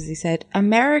pissed me off was he said,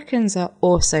 "Americans are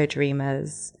also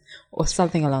dreamers." Or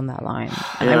something along that line.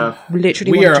 Yeah. I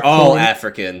literally we are all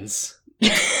Africans.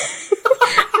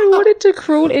 I wanted to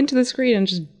crawl into the screen and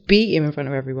just beat him in front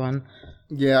of everyone.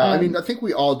 Yeah, I mean, I think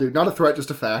we all do. Not a threat, just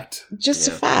a fact. Just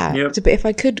a fact. Yep. But if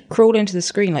I could crawl into the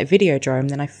screen like Videodrome,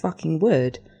 then I fucking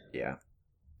would. Yeah.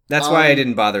 That's why I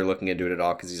didn't bother looking into it at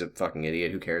all, because he's a fucking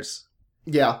idiot. Who cares?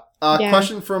 Yeah.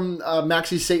 Question from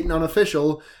Maxi Satan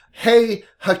Unofficial. Hey,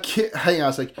 hang on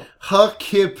a sec.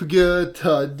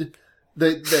 Hakipgatud.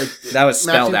 That was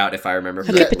spelled out, if I remember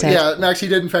correctly. Yeah, Maxie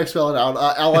did in fact spell it out.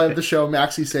 Ally of the show,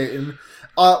 Maxie Satan.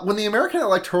 When the American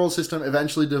electoral system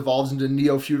eventually devolves into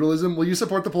neo-feudalism, will you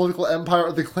support the political empire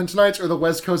of the Clintonites or the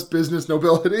West Coast business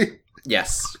nobility?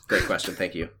 Yes, great question.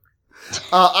 Thank you.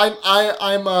 I'm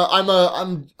a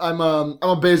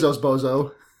Bezos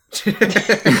bozo.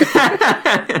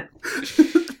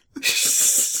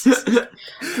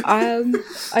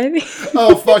 I mean,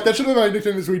 oh fuck! That should have been my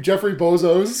nickname this week, Jeffrey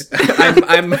Bozos.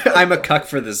 I'm a cuck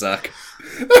for the Zuck.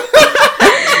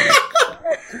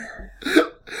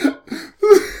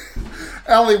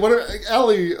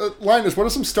 Linus, what are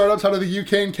some startups out of the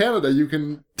UK and Canada you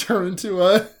can turn into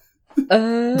a?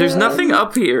 There's nothing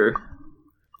up here.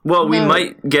 Well, we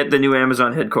might get the new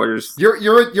Amazon headquarters.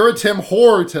 You're a Tim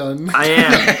Horton. I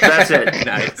am. That's it.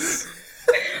 Nice.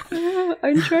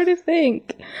 I'm trying to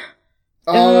think.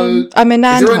 I'm a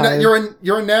Nando.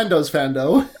 You're a Nando's fan,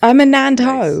 though. I'm a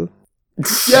Nando.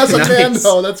 Nice. Yes, a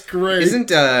Nando. That's great.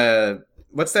 Isn't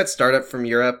what's that startup from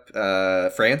Europe?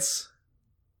 France.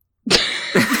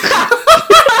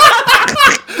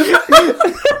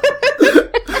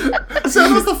 So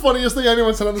that was the funniest thing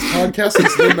anyone said on this podcast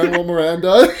since Lin-Manuel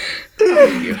Miranda.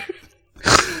 Thank you.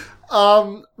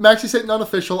 Maxie Satan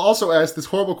Unofficial also asked this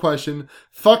horrible question: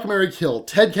 fuck, marry, kill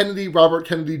Ted Kennedy, Robert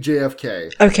Kennedy,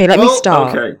 JFK. Okay, let me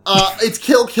start. Okay. It's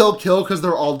kill because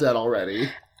they're all dead already.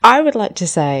 I would like to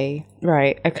say,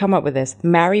 right, I come up with this: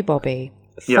 marry Bobby,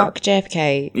 fuck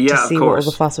JFK to see what all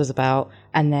the fuss was about,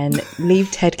 and then leave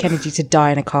Ted Kennedy to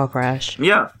die in a car crash.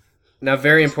 Yeah. Now,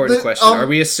 very important question. Are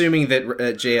we assuming that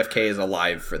JFK is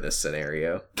alive for this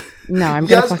scenario? No, I'm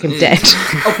going to fuck him dead.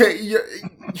 Okay,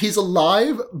 he's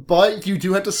alive, but you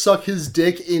do have to suck his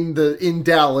dick in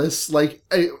Dallas, like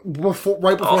right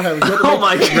before heaven. Oh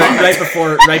my god! Right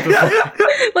before,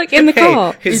 like in the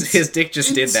car. His dick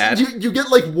just did that. You get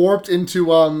like warped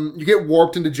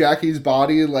into Jackie's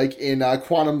body, like in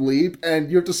Quantum Leap,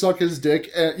 and you have to suck his dick,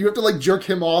 and you have to like jerk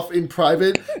him off in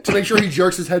private to make sure he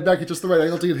jerks his head back at just the right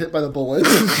angle to get hit by the bullet.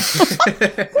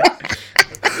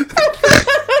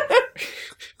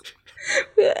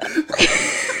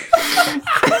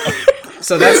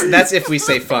 So that's if we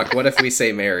say fuck. What if we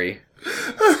say marry?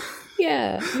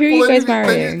 Yeah. Who are you guys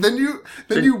marrying? Then you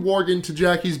warg into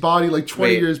Jackie's body like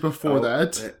 20 years before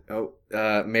that.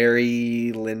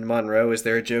 Mary Lynn Monroe. Is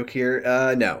there a joke here?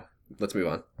 No. Let's move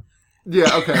on.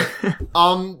 Yeah, okay.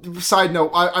 Side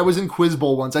note, I was in Quiz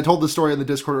Bowl once. I told the story on the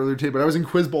Discord earlier today, but I was in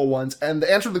Quiz Bowl once, and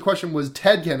the answer to the question was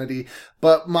Ted Kennedy,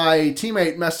 but my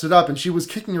teammate messed it up, and she was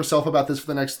kicking herself about this for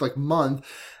the next, month,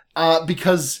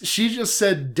 because she just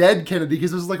said dead Kennedy,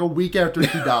 because it was, a week after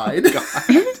he died.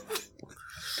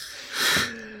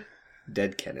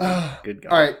 Dead Kennedy. Good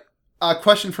God. Alright.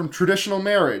 Question from Traditional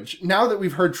Marriage. Now that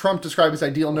we've heard Trump describe his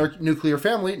ideal nuclear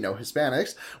family, no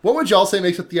Hispanics, what would y'all say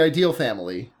makes up the ideal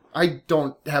family? I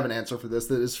don't have an answer for this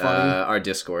that is funny. Our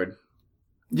Discord.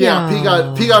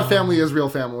 Yeah, Peacock family is real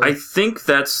family. I think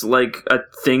that's like a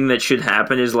thing that should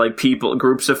happen is like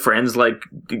groups of friends like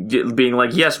being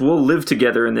like, yes, we'll live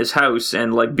together in this house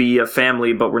and like be a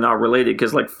family, but we're not related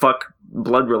because like fuck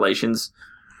blood relations.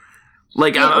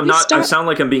 Like I sound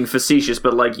like I'm being facetious,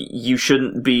 but like you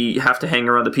shouldn't have to hang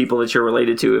around the people that you're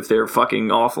related to if they're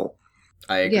fucking awful.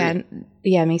 I agree.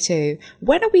 Yeah, me too.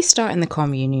 When are we starting the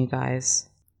commune, you guys?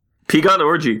 Peacock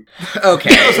orgy.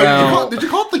 Okay. Well, did you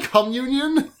call it the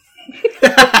communion?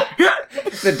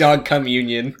 The dog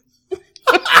communion.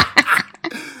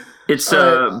 It's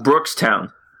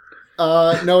Brookstown.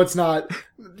 No, it's not.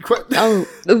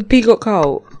 The Peacock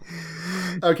cult.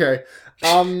 Okay.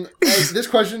 This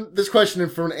question is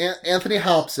from Anthony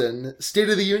Hobson. State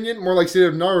of the Union, more like State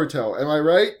of Naruto. Am I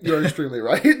right? You're extremely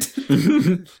right.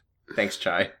 Thanks,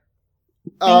 Chai.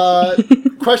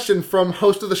 Question from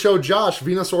host of the show, Josh,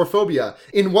 Venusaurphobia.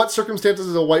 In what circumstances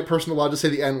is a white person allowed to say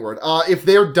the N-word? If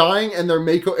they're dying and their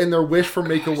wish for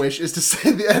Make-A-Wish is to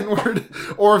say the N-word,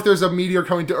 or if there's a meteor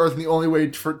coming to Earth and the only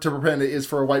way to prevent it is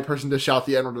for a white person to shout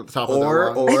the N-word at the top of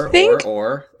their lungs.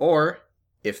 Or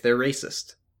if they're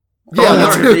racist.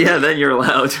 Yeah, then you're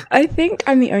allowed. I think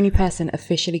I'm the only person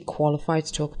officially qualified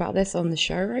to talk about this on the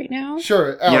show right now.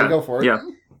 Sure, go for it. Yeah.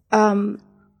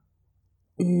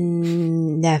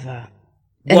 Never.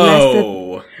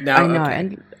 Whoa!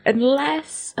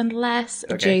 Unless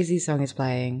a Jay-Z song is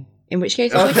playing. In which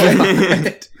case, I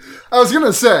was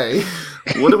gonna say,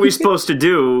 what are we supposed to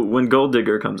do when Gold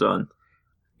Digger comes on?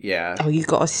 Yeah. Oh, you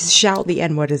gotta shout the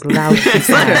N-word as loud as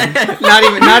you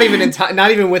can.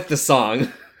 not even with the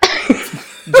song.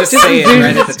 Just say it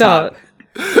right at the top.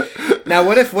 Now,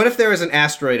 what if there was an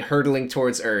asteroid hurtling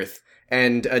towards Earth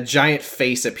and a giant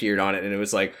face appeared on it and it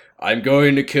was like, I'm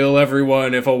going to kill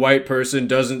everyone if a white person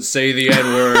doesn't say the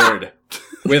N-word.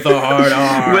 With a hard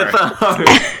R. With a hard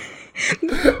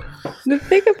The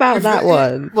thing about that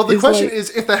one... Well, the question is,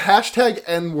 if the hashtag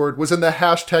N-word was in the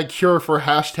hashtag cure for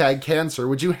hashtag cancer,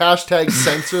 would you hashtag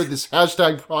censor this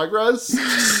hashtag progress?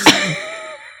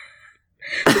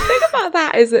 The thing about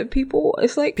that is that people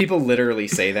literally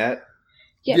say that.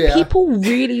 Yeah, people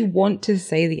really want to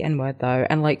say the N-word though,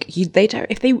 and like they don't.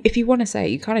 If you want to say it,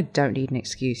 you kind of don't need an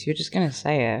excuse. You're just gonna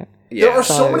say it. Yeah. There are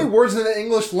so many words in the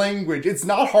English language. It's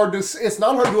not hard to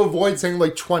avoid saying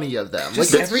like 20 of them.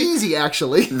 Like it's easy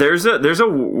actually. There's a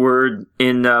word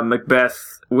in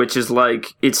Macbeth which is like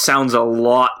it sounds a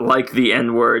lot like the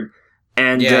N-word,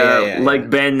 and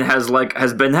like Ben has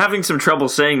been having some trouble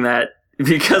saying that.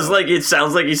 Because like it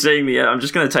sounds like he's saying I'm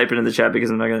just gonna type it in the chat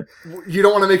because I'm not gonna. You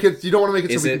don't want to make it.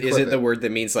 Is it the word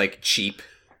that means like cheap?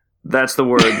 That's the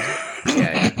word.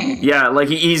 Yeah. Like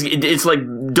it's like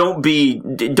don't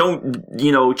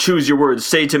choose your words.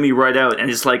 Say to me right out,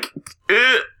 and it's like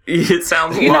it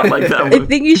sounds a lot like that one. I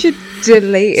think you should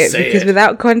delete it because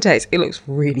without context, it looks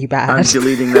really bad. I'm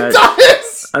deleting that.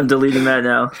 I'm deleting that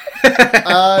now.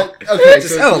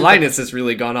 Okay. Linus has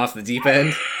really gone off the deep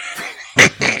end.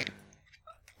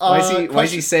 Why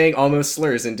is he saying almost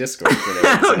slurs in Discord?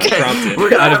 Prompted we're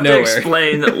gonna out have of nowhere. To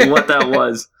explain what that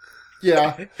was.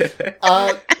 Yeah.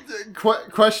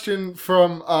 Question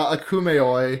from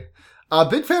Akumeoi.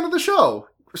 Big fan of the show.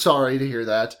 Sorry to hear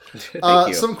that. Thank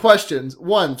you. Some questions.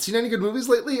 One, seen any good movies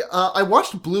lately? I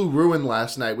watched Blue Ruin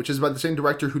last night, which is by the same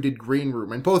director who did Green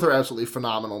Room, and both are absolutely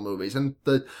phenomenal movies. And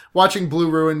watching Blue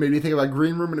Ruin made me think about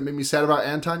Green Room, and it made me sad about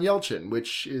Anton Yelchin,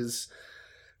 which is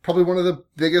probably one of the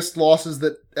biggest losses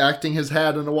that acting has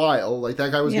had in a while. Like,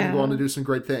 that guy was going to go on to do some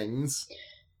great things.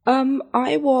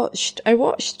 I watched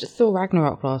Thor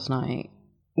Ragnarok last night,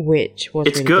 which was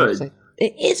really good.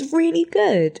 It is really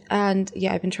good. And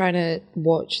yeah, I've been trying to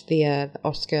watch the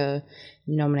Oscar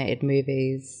nominated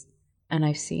movies, and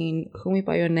I've seen Call Me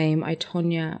by Your Name, I,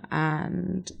 Tonya,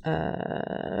 and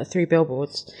 3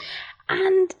 Billboards,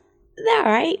 and they're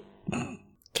alright.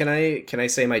 Can I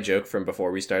say my joke from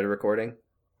before we started recording?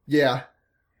 Yeah.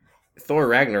 Thor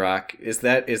Ragnarok, is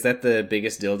that the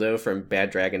biggest dildo from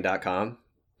baddragon.com?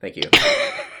 Thank you.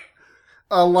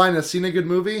 Linus, seen a good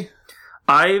movie?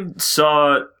 I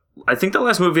think the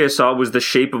last movie I saw was The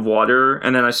Shape of Water,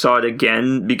 and then I saw it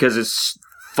again because it's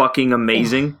fucking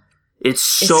amazing. It's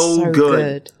so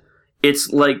good. It's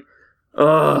like,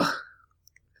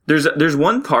 there's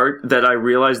one part that I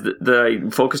realized that I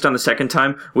focused on the second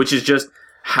time, which is just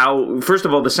how, first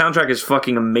of all, the soundtrack is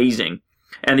fucking amazing.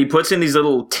 And he puts in these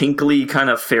little tinkly kind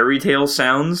of fairy tale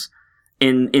sounds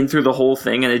in through the whole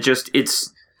thing, and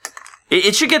it's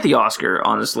It should get the Oscar,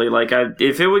 honestly. Like,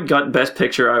 if it would got Best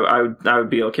Picture, I would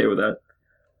be okay with that.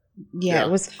 Yeah, it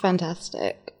was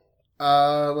fantastic.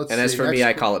 Let's see. And as for me,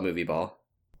 I call it Movie Ball.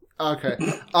 Okay.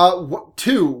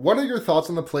 2. What are your thoughts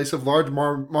on the place of large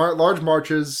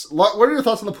marches? What are your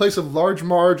thoughts on the place of large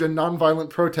march and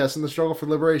nonviolent protests in the struggle for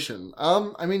liberation?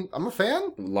 I mean, I'm a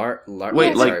fan.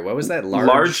 Wait, sorry, what was that?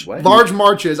 Large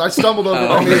marches. I stumbled over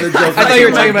I thought you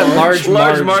were talking about Large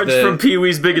Marge from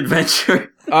Pee-wee's Big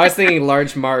Adventure. I was thinking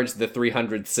Large Marge, the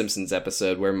 300th Simpsons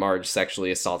episode where Marge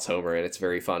sexually assaults Homer, and it's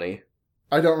very funny.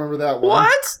 I don't remember that one.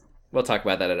 What? We'll talk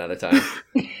about that another time.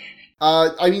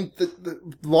 I mean,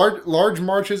 the large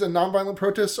marches and nonviolent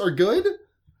protests are good.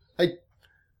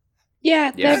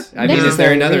 Yeah. I mean, is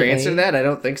there another answer to that? I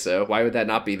don't think so. Why would that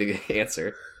not be the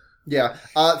answer? Yeah.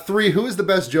 3. Who is the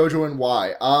best JoJo and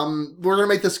why? We're gonna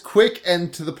make this quick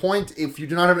and to the point. If you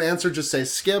do not have an answer, just say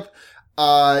skip.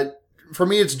 For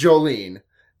me, it's Jolene.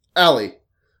 Allie.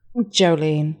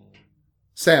 Jolene.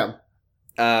 Sam.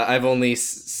 I've only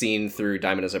seen through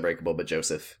Diamond is Unbreakable, but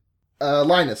Joseph.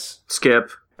 Linus. Skip.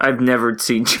 I've never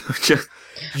seen JoJo.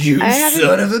 You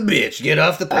son of a bitch! Get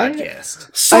off the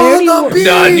podcast. Son of a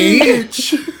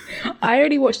bitch! I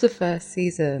already watched the first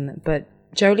season, but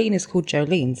Jolene is called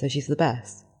Jolene, so she's the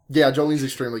best. Yeah, Jolene's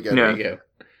extremely good. There you go.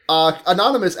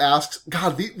 Anonymous asks,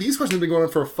 God, these questions have been going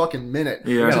on for a fucking minute.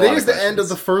 Yeah. Today is the end of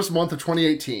the first month of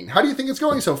 2018. How do you think it's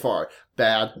going so far?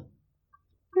 Bad.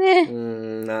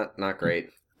 Not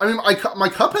great. I mean, my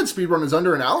Cuphead speedrun is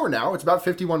under an hour now. It's about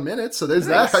 51 minutes, so there's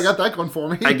that. I got that going for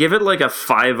me. I give it like a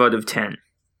 5 out of 10.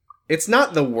 It's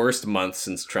not the worst month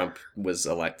since Trump was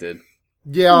elected.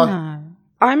 Yeah. No.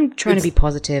 I'm trying to be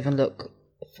positive and look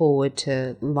forward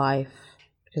to life,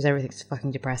 because everything's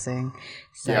fucking depressing.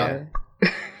 So... Yeah.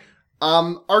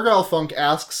 Argyle Funk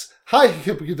asks, Hi,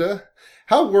 Hippogita.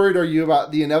 How worried are you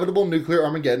about the inevitable nuclear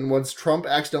Armageddon once Trump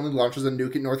accidentally launches a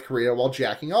nuke at North Korea while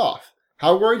jacking off?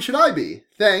 How worried should I be?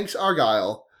 Thanks,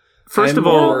 Argyle. First I'm of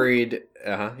all, worried.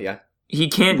 Yeah. He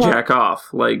can't jack off.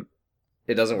 Like,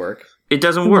 it doesn't work. It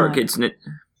doesn't work. No.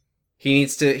 He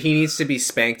needs to be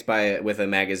spanked with a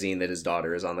magazine that his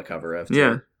daughter is on the cover of.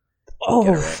 Yeah.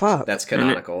 Oh, fuck. That's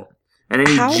canonical. And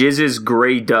then he jizzes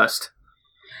gray dust.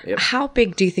 Yep. How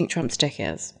big do you think Trump's dick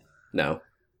is? No.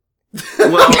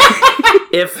 Well,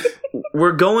 if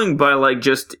we're going by like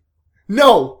just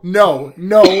No.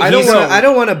 I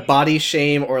don't want to body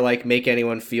shame or like make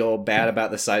anyone feel bad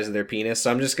about the size of their penis, so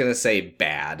I'm just gonna say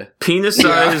bad. Penis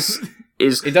size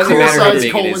is. It doesn't matter how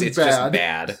big it is. It's just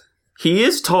bad. He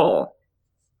is tall.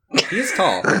 He is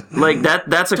tall. Like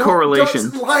that's a correlation.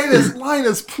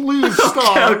 Linus, please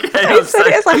stop. Okay. I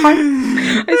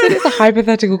said it's a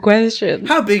hypothetical question.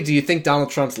 How big do you think Donald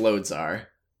Trump's loads are?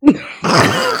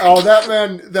 Oh, that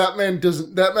man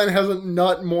hasn't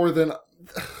nut more than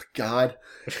God.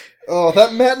 Oh,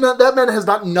 that man has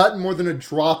not nut more than a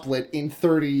droplet in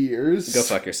 30 years. Go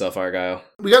fuck yourself, Argyle.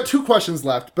 We got 2 questions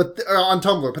left, but on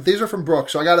Tumblr, but these are from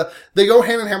Brooks, so they go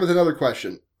hand in hand with another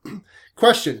question.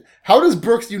 Question: How does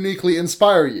Brooks uniquely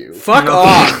inspire you? Fuck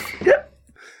off!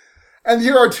 And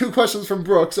here are 2 questions from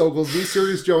Brooks Oglesby,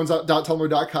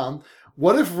 SeriousJones.tumblr.com.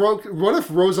 What if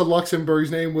Rosa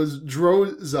Luxemburg's name was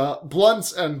Droza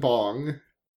Blunts and Bong?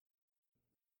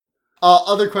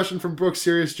 Other question from Brooks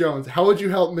Serious Jones. How would you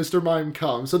help Mr. Mime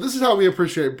come? So this is how we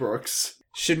appreciate Brooks.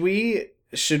 Should we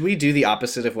do the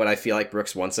opposite of what I feel like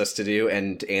Brooks wants us to do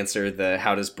and answer the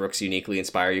how does Brooks uniquely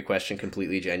inspire you question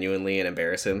completely genuinely and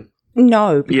embarrass him?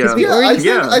 No, because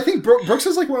I think Brooks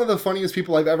is like one of the funniest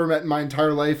people I've ever met in my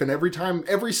entire life, and every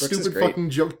stupid fucking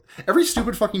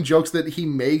jokes that he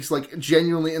makes like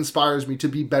genuinely inspires me to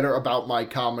be better about my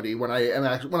comedy when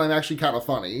I'm actually kind of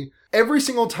funny. Every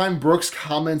single time Brooks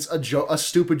comments a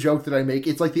stupid joke that I make,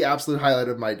 it's like the absolute highlight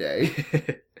of my day.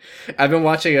 I've been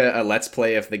watching a Let's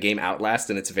Play of the game Outlast,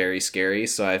 and it's very scary,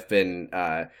 so I've been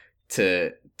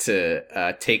to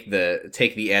take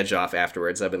the edge off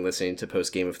afterwards. I've been listening to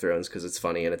post Game of Thrones because it's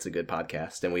funny and it's a good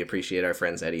podcast, and we appreciate our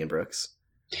friends Eddie and Brooks.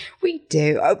 We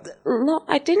do.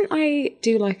 I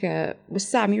do like with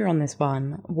Sam, you were on this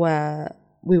one where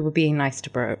we were being nice to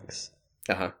Brooks.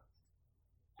 Uh-huh.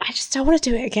 I just don't want to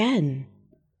do it again.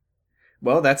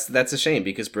 Well, that's a shame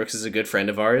because Brooks is a good friend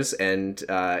of ours, and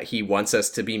he wants us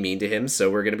to be mean to him,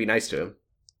 so we're going to be nice to him.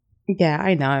 Yeah,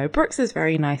 I know. Brooks is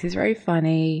very nice. He's very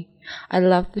funny. I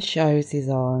love the shows he's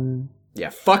on. Yeah,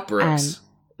 fuck Brooks.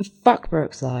 And fuck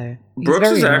Brooks, though. Brooks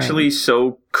is actually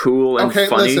so cool and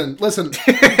funny. Listen.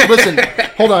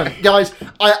 Hold on, guys.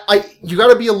 You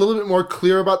got to be a little bit more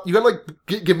clear about. You got to like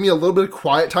give me a little bit of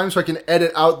quiet time so I can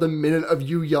edit out the minute of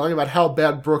you yelling about how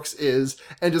bad Brooks is,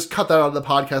 and just cut that out of the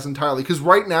podcast entirely. Because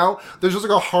right now there's just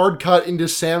like a hard cut into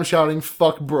Sam shouting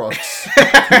 "fuck Brooks."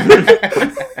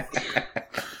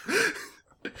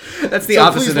 That's the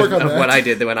opposite of what I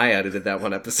did when I edited that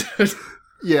one episode.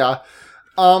 Yeah.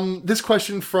 This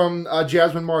question from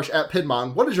Jasmine Marsh at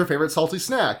Pidmon. What is your favorite salty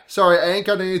snack? Sorry, I ain't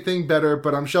got anything better,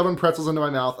 but I'm shoving pretzels into my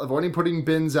mouth, avoiding putting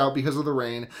bins out because of the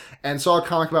rain, and saw a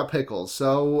comic about pickles.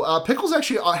 So, pickles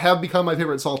actually have become my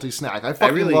favorite salty snack. I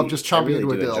really love just chomping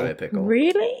into a dill. Enjoy a pickle.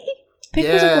 Really?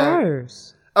 Pickles are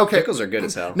gross. Okay. Pickles are good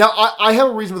as hell. Now, I have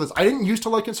a reason for this. I didn't used to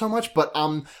like it so much, but,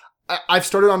 I've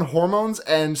started on hormones,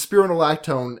 and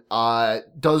spironolactone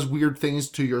does weird things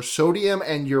to your sodium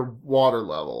and your water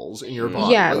levels in your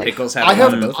body. Yeah, like, pickles have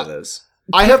both of those.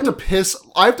 I have to piss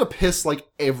like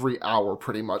every hour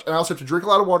pretty much, and I also have to drink a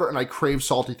lot of water, and I crave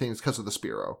salty things because of the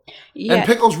Spiro. Yeah. And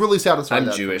pickles really satisfy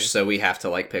that. I'm Jewish, so we have to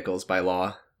like pickles by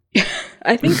law.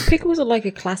 I think pickles are like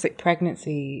a classic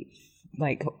pregnancy,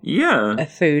 a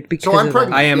food. Because so I'm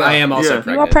pregnant. I am also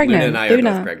pregnant. You are pregnant. Luna and I are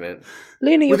both pregnant.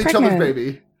 Luna, you're with pregnant. With each other's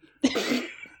baby.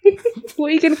 What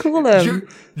are you going to call them?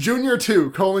 Junior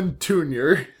 2,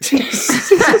 Junior.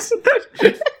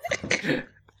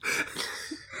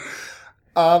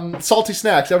 Salty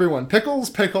snacks, everyone.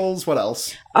 Pickles, what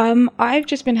else? I've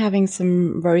just been having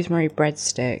some rosemary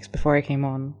breadsticks before I came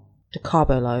on. The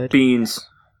carbo load. Beans.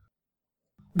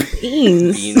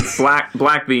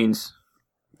 Black beans.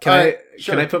 Can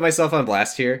I put myself on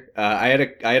blast here? I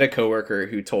had a coworker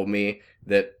who told me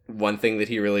that one thing that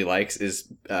he really likes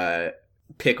is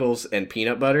pickles and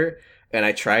peanut butter, and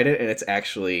I tried it, and it's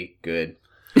actually good.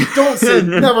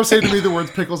 Never say to me the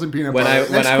words pickles and peanut butter.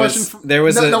 There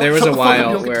was a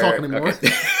while where.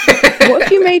 Okay. What if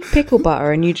you made pickle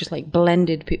butter and you just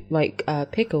blended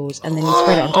pickles and then you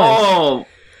spread it on toast?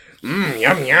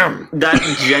 Yum yum. That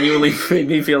genuinely made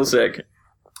me feel sick.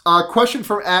 Question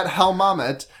from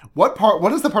 @HalMamet.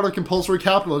 What is the part of compulsory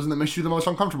capitalism that makes you the most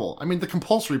uncomfortable? I mean, the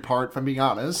compulsory part, if I'm being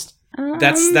honest.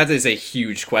 That is a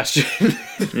huge question.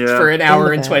 For an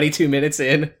hour and 22 minutes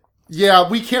in. Yeah,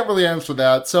 we can't really answer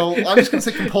that, so I'm just going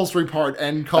to say compulsory part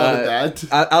and call it that.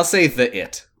 I'll say the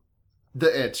it.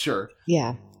 The it, sure.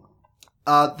 Yeah.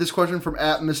 This question from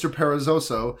 @Mr.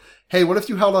 Parazoso. Hey, what if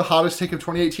you held a Hottest Take of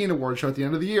 2018 award show at the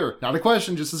end of the year? Not a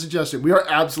question, just a suggestion. We are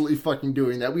absolutely fucking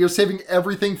doing that. We are saving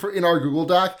everything in our Google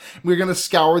Doc. We're going to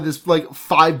scour this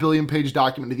 5 billion page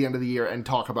document at the end of the year and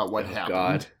talk about what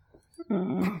happened.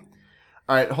 God.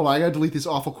 All right, hold on. I got to delete these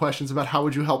awful questions about how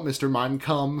would you help Mr. Mime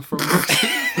come from...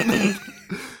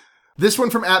 This one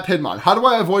from @Pidmon. How do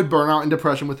I avoid burnout and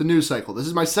depression with the news cycle? This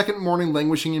is my second morning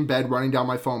languishing in bed, running down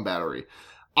my phone battery.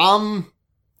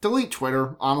 Delete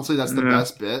Twitter. Honestly, that's the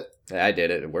best bit. I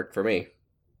did it. It worked for me.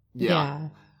 Yeah.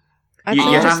 You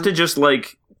have to just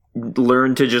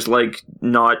learn to just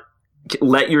not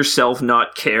let yourself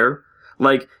not care.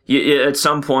 At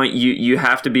some point you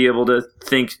have to be able to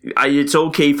think it's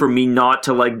okay for me not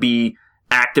to be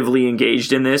actively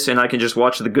engaged in this, and I can just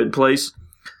watch The Good Place.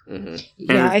 Mm-hmm.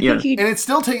 I think and it's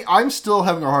still I'm still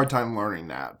having a hard time learning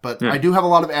that, but I do have a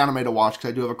lot of anime to watch because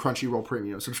I do have a Crunchyroll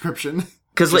Premium subscription.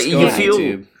 Because you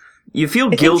feel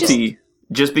guilty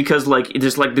just because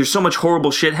there's so much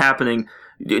horrible shit happening.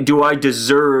 Do I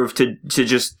deserve to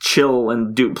just chill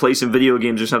and play some video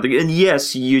games or something? And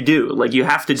yes, you do. You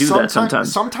have to do that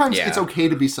sometimes. Sometimes it's okay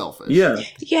to be selfish. Yeah.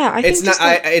 Yeah, I think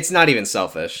it's not even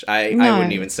selfish. I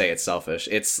wouldn't even say it's selfish.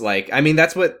 It's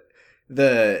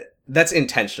that's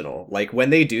intentional. When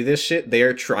they do this shit, they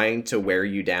are trying to wear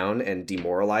you down and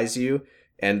demoralize you.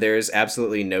 And there's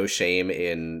absolutely no shame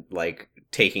in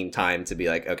taking time to be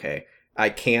okay, I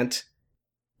can't.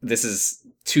 This is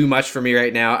too much for me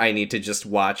right now. I need to just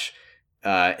watch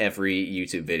every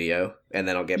YouTube video, and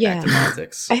then I'll get back to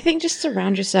politics. I think just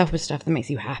surround yourself with stuff that makes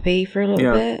you happy for a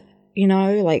little bit.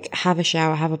 Have a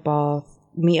shower, have a bath,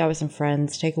 meet up with some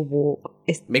friends, take a walk.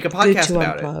 Make a podcast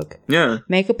about unplug. it. Yeah.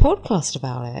 Make a podcast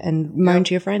about it and moan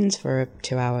to your friends for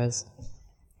 2 hours.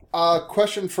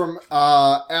 Question from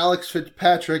Alex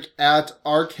Fitzpatrick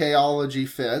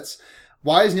 @ArchaeologyFits.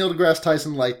 Why is Neil deGrasse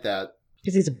Tyson like that?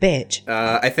 Because he's a bitch.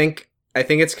 I think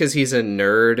it's because he's a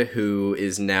nerd who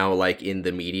is now in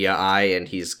the media eye, and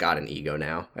he's got an ego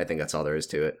now. I think that's all there is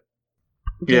to it.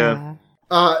 Yeah.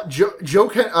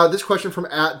 This question from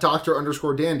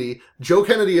 @Dr_Dandy. Joe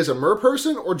Kennedy is a mer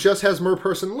person or just has mer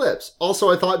person lips?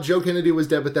 Also, I thought Joe Kennedy was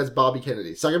dead, but that's Bobby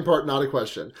Kennedy. Second part, not a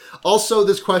question. Also,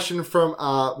 this question from,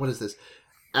 what is this?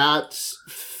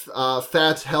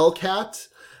 @Fat Hellcat.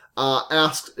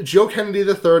 Asks Joe Kennedy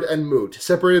III and Moot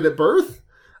separated at birth?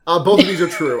 Both of these are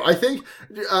true. I think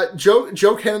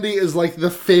Joe Kennedy is like the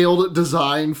failed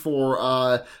design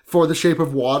for The Shape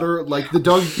of Water. Like the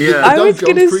Doug. Yeah. I was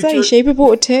gonna say Shape of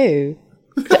Water 2.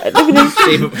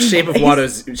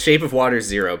 Shape of Water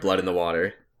 0. Blood in the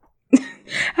Water.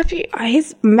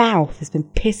 His mouth has been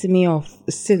pissing me off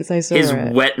since I saw his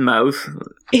wet mouth.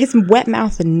 His wet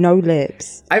mouth and no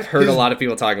lips. I've heard a lot of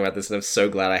people talking about this, and I'm so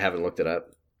glad I haven't looked it up.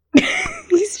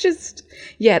 He's just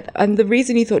and the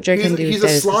reason you thought Joe Kennedy was dead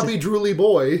is... He's a sloppy, drooly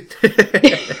boy.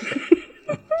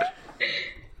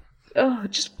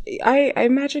 I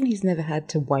imagine he's never had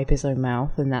to wipe his own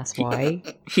mouth, and that's why.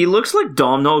 He looks like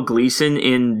Domhnall Gleeson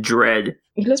in Dredd.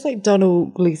 He looks like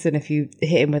Donald Gleeson if you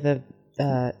hit him with a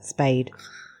spade.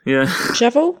 Yeah.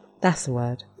 Shovel? That's the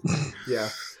word. Yeah.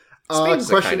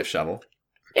 Spade's a kind of shovel.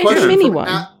 It's a mini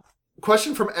one.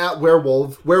 Question from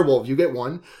 @werewolf. Werewolf, you get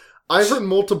one. I've heard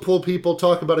multiple people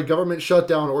talk about a government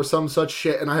shutdown or some such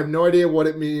shit, and I have no idea what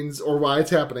it means or why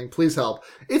it's happening. Please help.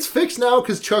 It's fixed now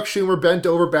because Chuck Schumer bent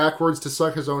over backwards to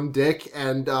suck his own dick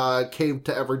and caved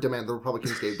to every demand the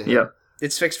Republicans gave to him. Yep.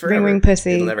 It's fixed forever. Ring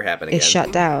pussy. It'll never happen again. It's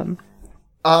shut down.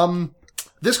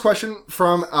 This question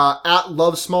from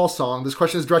 @LoveSmallSong. This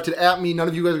question is directed at me. None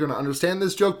of you guys are going to understand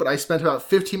this joke, but I spent about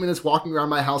 15 minutes walking around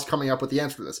my house coming up with the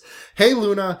answer to this. Hey,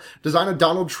 Luna, design a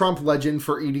Donald Trump legend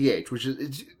for EDH, which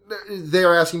is... They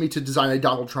are asking me to design a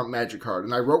Donald Trump magic card,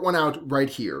 and I wrote one out right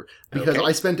here because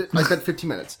I spent 15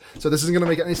 minutes. So this isn't going to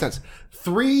make any sense.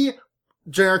 3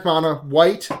 generic mana,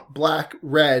 white, black,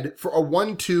 red, for a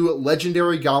 1/2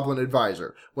 legendary goblin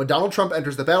advisor. When Donald Trump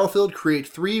enters the battlefield, create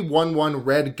 3 1/1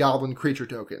 red goblin creature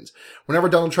tokens. Whenever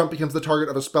Donald Trump becomes the target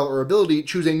of a spell or ability,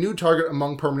 choose a new target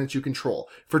among permanents you control.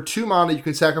 For 2 mana, you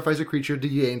can sacrifice a creature to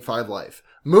gain 5 life.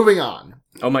 Moving on.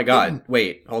 Oh my god.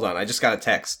 Wait, hold on. I just got a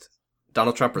text.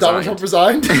 Donald Trump resigned. Donald Trump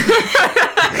resigned?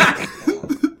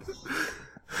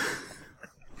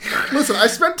 Listen, I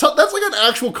spent... that's like an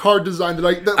actual card design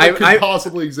that could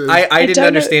possibly exist. I didn't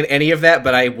understand any of that,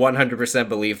 but I 100%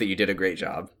 believe that you did a great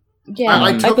job. Yeah,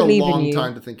 I took a long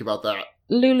time to think about that.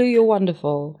 Lulu, you're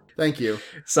wonderful. Thank you.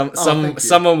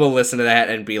 Someone will listen to that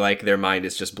and be like, their mind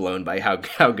is just blown by how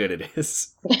good it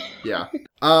is. Yeah.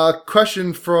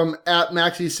 Question from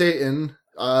 @MaxySatan.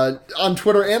 On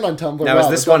Twitter and on Tumblr. Now, is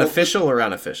this one official or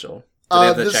unofficial? Do they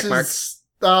have the check marks?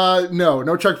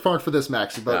 No check mark for this,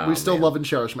 Maxi, but we still love and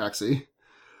cherish Maxi.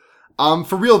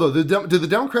 For real, though, do the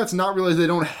Democrats not realize they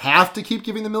don't have to keep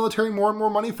giving the military more and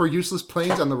more money for useless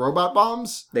planes and the robot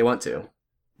bombs? They want to.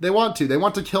 They want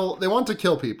to kill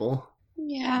people.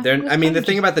 Yeah. The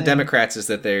thing about the Democrats is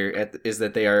that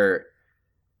they are,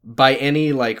 by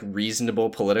any, like,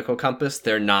 reasonable political compass,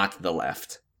 they're not the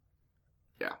left.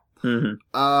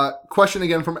 Mm-hmm. Question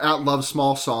again from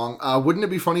 @LoveSmallSong. Wouldn't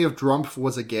it be funny if Drumpf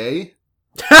was a gay?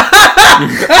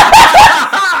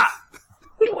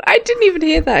 I didn't even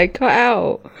hear that. It cut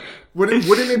out. Wouldn't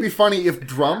it be funny if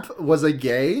Drumpf was a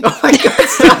gay? Oh my god.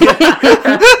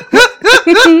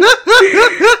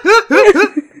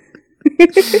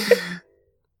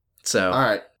 So. All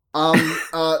right.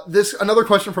 This another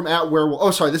question from @Werewolf. Oh,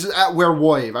 sorry. This is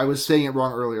 @Werewolf. I was saying it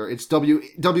wrong earlier. It's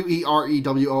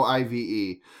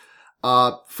WEREWOIVE.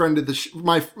 Friend of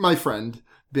my friend,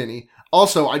 Benny.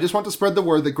 Also, I just want to spread the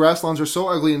word that grasslands are so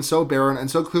ugly and so barren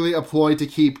and so clearly a ploy to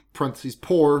keep,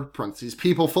 poor,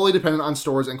 people fully dependent on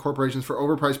stores and corporations for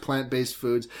overpriced plant-based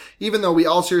foods, even though we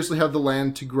all seriously have the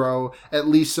land to grow at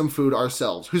least some food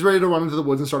ourselves. Who's ready to run into the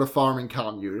woods and start a farming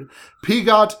commune?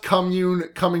 Pegot commune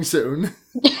coming soon.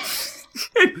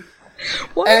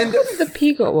 What is the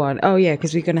Pegot one? Oh yeah,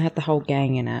 because we're going to have the whole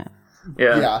gang in it.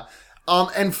 Yeah.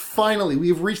 And finally,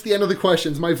 we've reached the end of the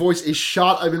questions. My voice is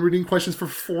shot. I've been reading questions for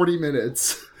 40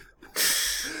 minutes.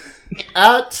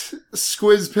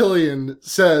 @Squizpillion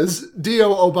says,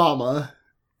 Dio Obama.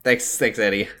 Thanks,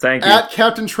 Eddie. Thank you.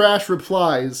 @Captain Trash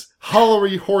replies,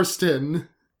 Hollery Horston.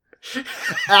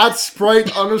 @Sprite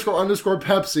 __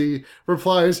 Pepsi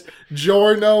replies,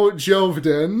 Giorno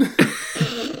Jovden.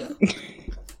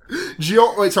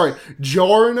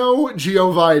 Giorno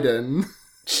Gioviden.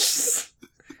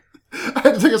 I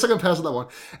had to take a second pass on that one.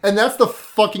 And that's the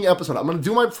fucking episode. I'm going to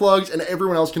do my plugs and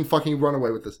everyone else can fucking run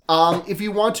away with this. If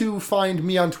you want to find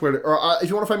me on Twitter, or if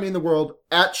you want to find me in the world,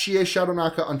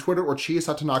 @ChiaShadowNaka on Twitter or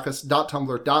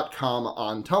chiasatonakas.tumblr.com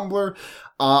on Tumblr.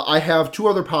 I have 2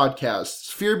 other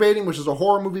podcasts. Fear Baiting, which is a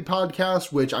horror movie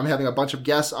podcast, which I'm having a bunch of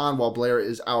guests on while Blair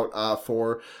is out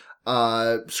for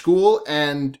school,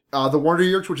 and The Wonder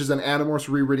Years, which is an Animorphs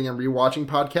rereading and rewatching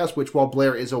podcast, which while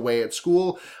Blair is away at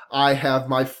school, I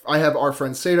have our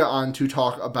friend Seda on to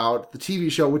talk about the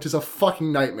TV show, which is a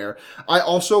fucking nightmare. I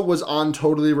also was on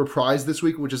Totally Reprised this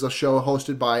week, which is a show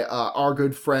hosted by our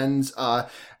good friends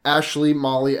Ashley,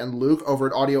 Molly, and Luke over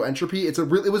at Audio Entropy. It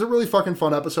was a really fucking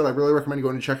fun episode. I really recommend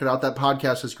going to check it out. That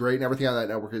podcast is great, and everything on that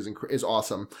network is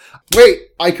awesome. Wait,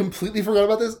 I completely forgot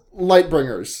about this.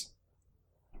 Lightbringers.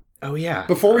 Oh yeah.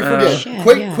 Before we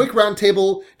forget, quick round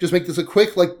table. Just make this a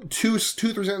quick, 3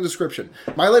 second description.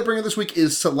 My Lightbringer this week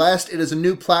is Celeste. It is a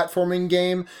new platforming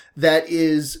game that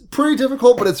is pretty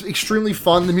difficult, but it's extremely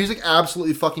fun. The music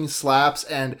absolutely fucking slaps,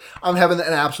 and I'm having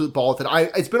an absolute ball with it.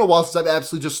 It's been a while since I've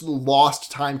absolutely just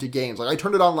lost time to games. I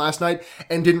turned it on last night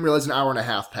and didn't realize an hour and a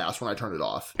half passed when I turned it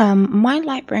off. My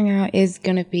Lightbringer is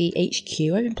gonna be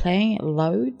HQ. I've been playing it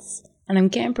loads, and I'm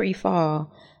getting pretty far.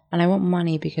 And I want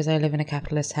money because I live in a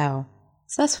capitalist hell.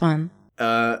 So that's fun.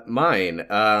 Mine.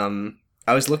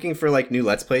 I was looking for new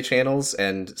Let's Play channels,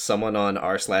 and someone on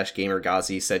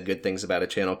r/GamerGhazi said good things about a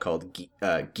channel called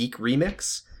Geek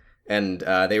Remix, and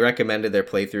they recommended their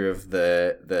playthrough of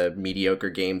the mediocre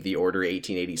game The Order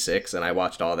 1886, and I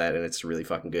watched all that, and it's really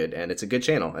fucking good, and it's a good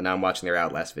channel, and now I'm watching their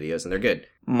Outlast videos, and they're good.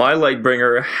 My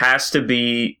Lightbringer has to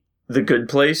be The Good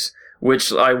Place,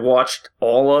 which I watched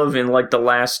all of in the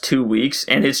last 2 weeks,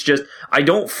 and it's just, I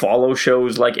don't follow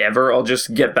shows ever. I'll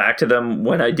just get back to them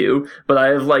when I do, but I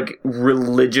have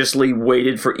religiously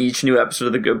waited for each new episode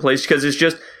of The Good Place, because it's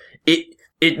just,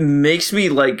 it makes me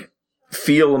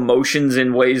feel emotions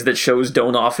in ways that shows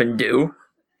don't often do,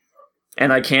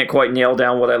 and I can't quite nail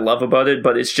down what I love about it,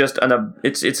 but it's just,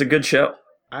 it's a good show.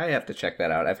 I have to check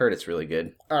that out. I've heard it's really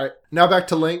good. Alright, now back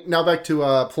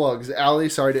to plugs. Allie,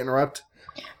 sorry to interrupt.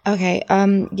 Okay,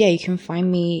 you can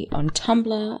find me on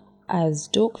Tumblr as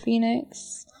Dork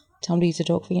Phoenix, Tumblr user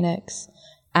Dork Phoenix,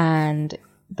 and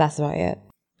that's about it.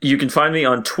 You can find me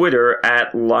on Twitter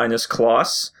at Linus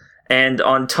Kloss, and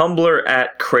on Tumblr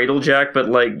at Cradlejack, but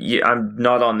I'm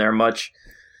not on there much.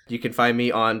 You can find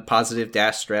me on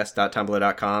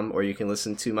positive-stress.tumblr.com, or you can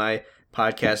listen to my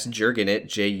podcast Jurgenit,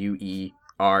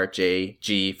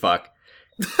 Juerg, fuck.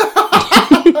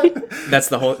 That's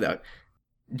the whole... No.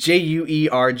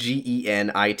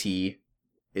 Juergenit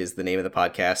is the name of the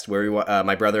podcast, where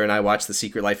my brother and I watch The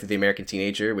Secret Life of the American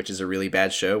Teenager, which is a really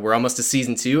bad show. We're almost to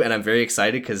season 2, and I'm very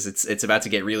excited because it's about to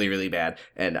get really, really bad,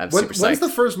 and I'm super psyched. When's the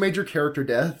first major character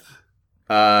death?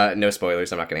 No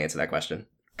spoilers. I'm not going to answer that question.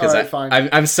 All right, fine.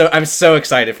 I'm so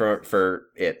excited for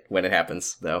it when it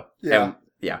happens, though. Yeah.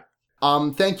 Yeah.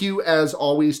 Thank you, as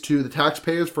always, to the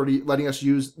taxpayers for letting us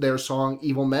use their song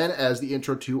Evil Men as the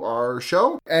intro to our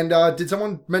show. And did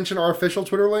someone mention our official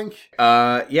Twitter link?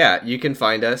 Yeah, you can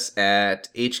find us at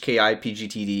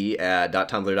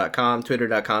hkipgtd.tumblr.com,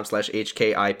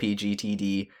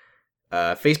 twitter.com/hkipgtd,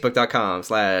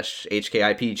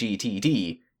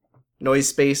 facebook.com/hkipgtd,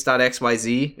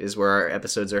 noisespace.xyz is where our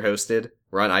episodes are hosted.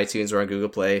 We're on iTunes, we're on Google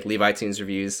Play. Leave iTunes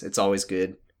reviews. It's always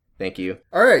good. Thank you.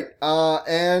 All right,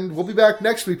 and we'll be back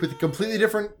next week with a completely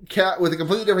different cast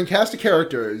of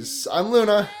characters. I'm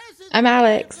Luna. I'm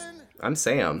Alex. I'm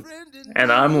Sam.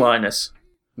 And I'm Linus.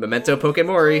 Memento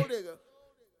Pokemori.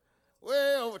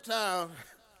 Way over town,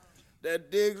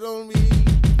 that digs on me. She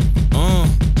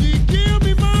kill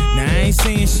me, mom. Now I ain't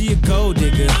saying she a gold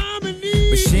digger, but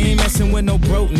she ain't messing with no broke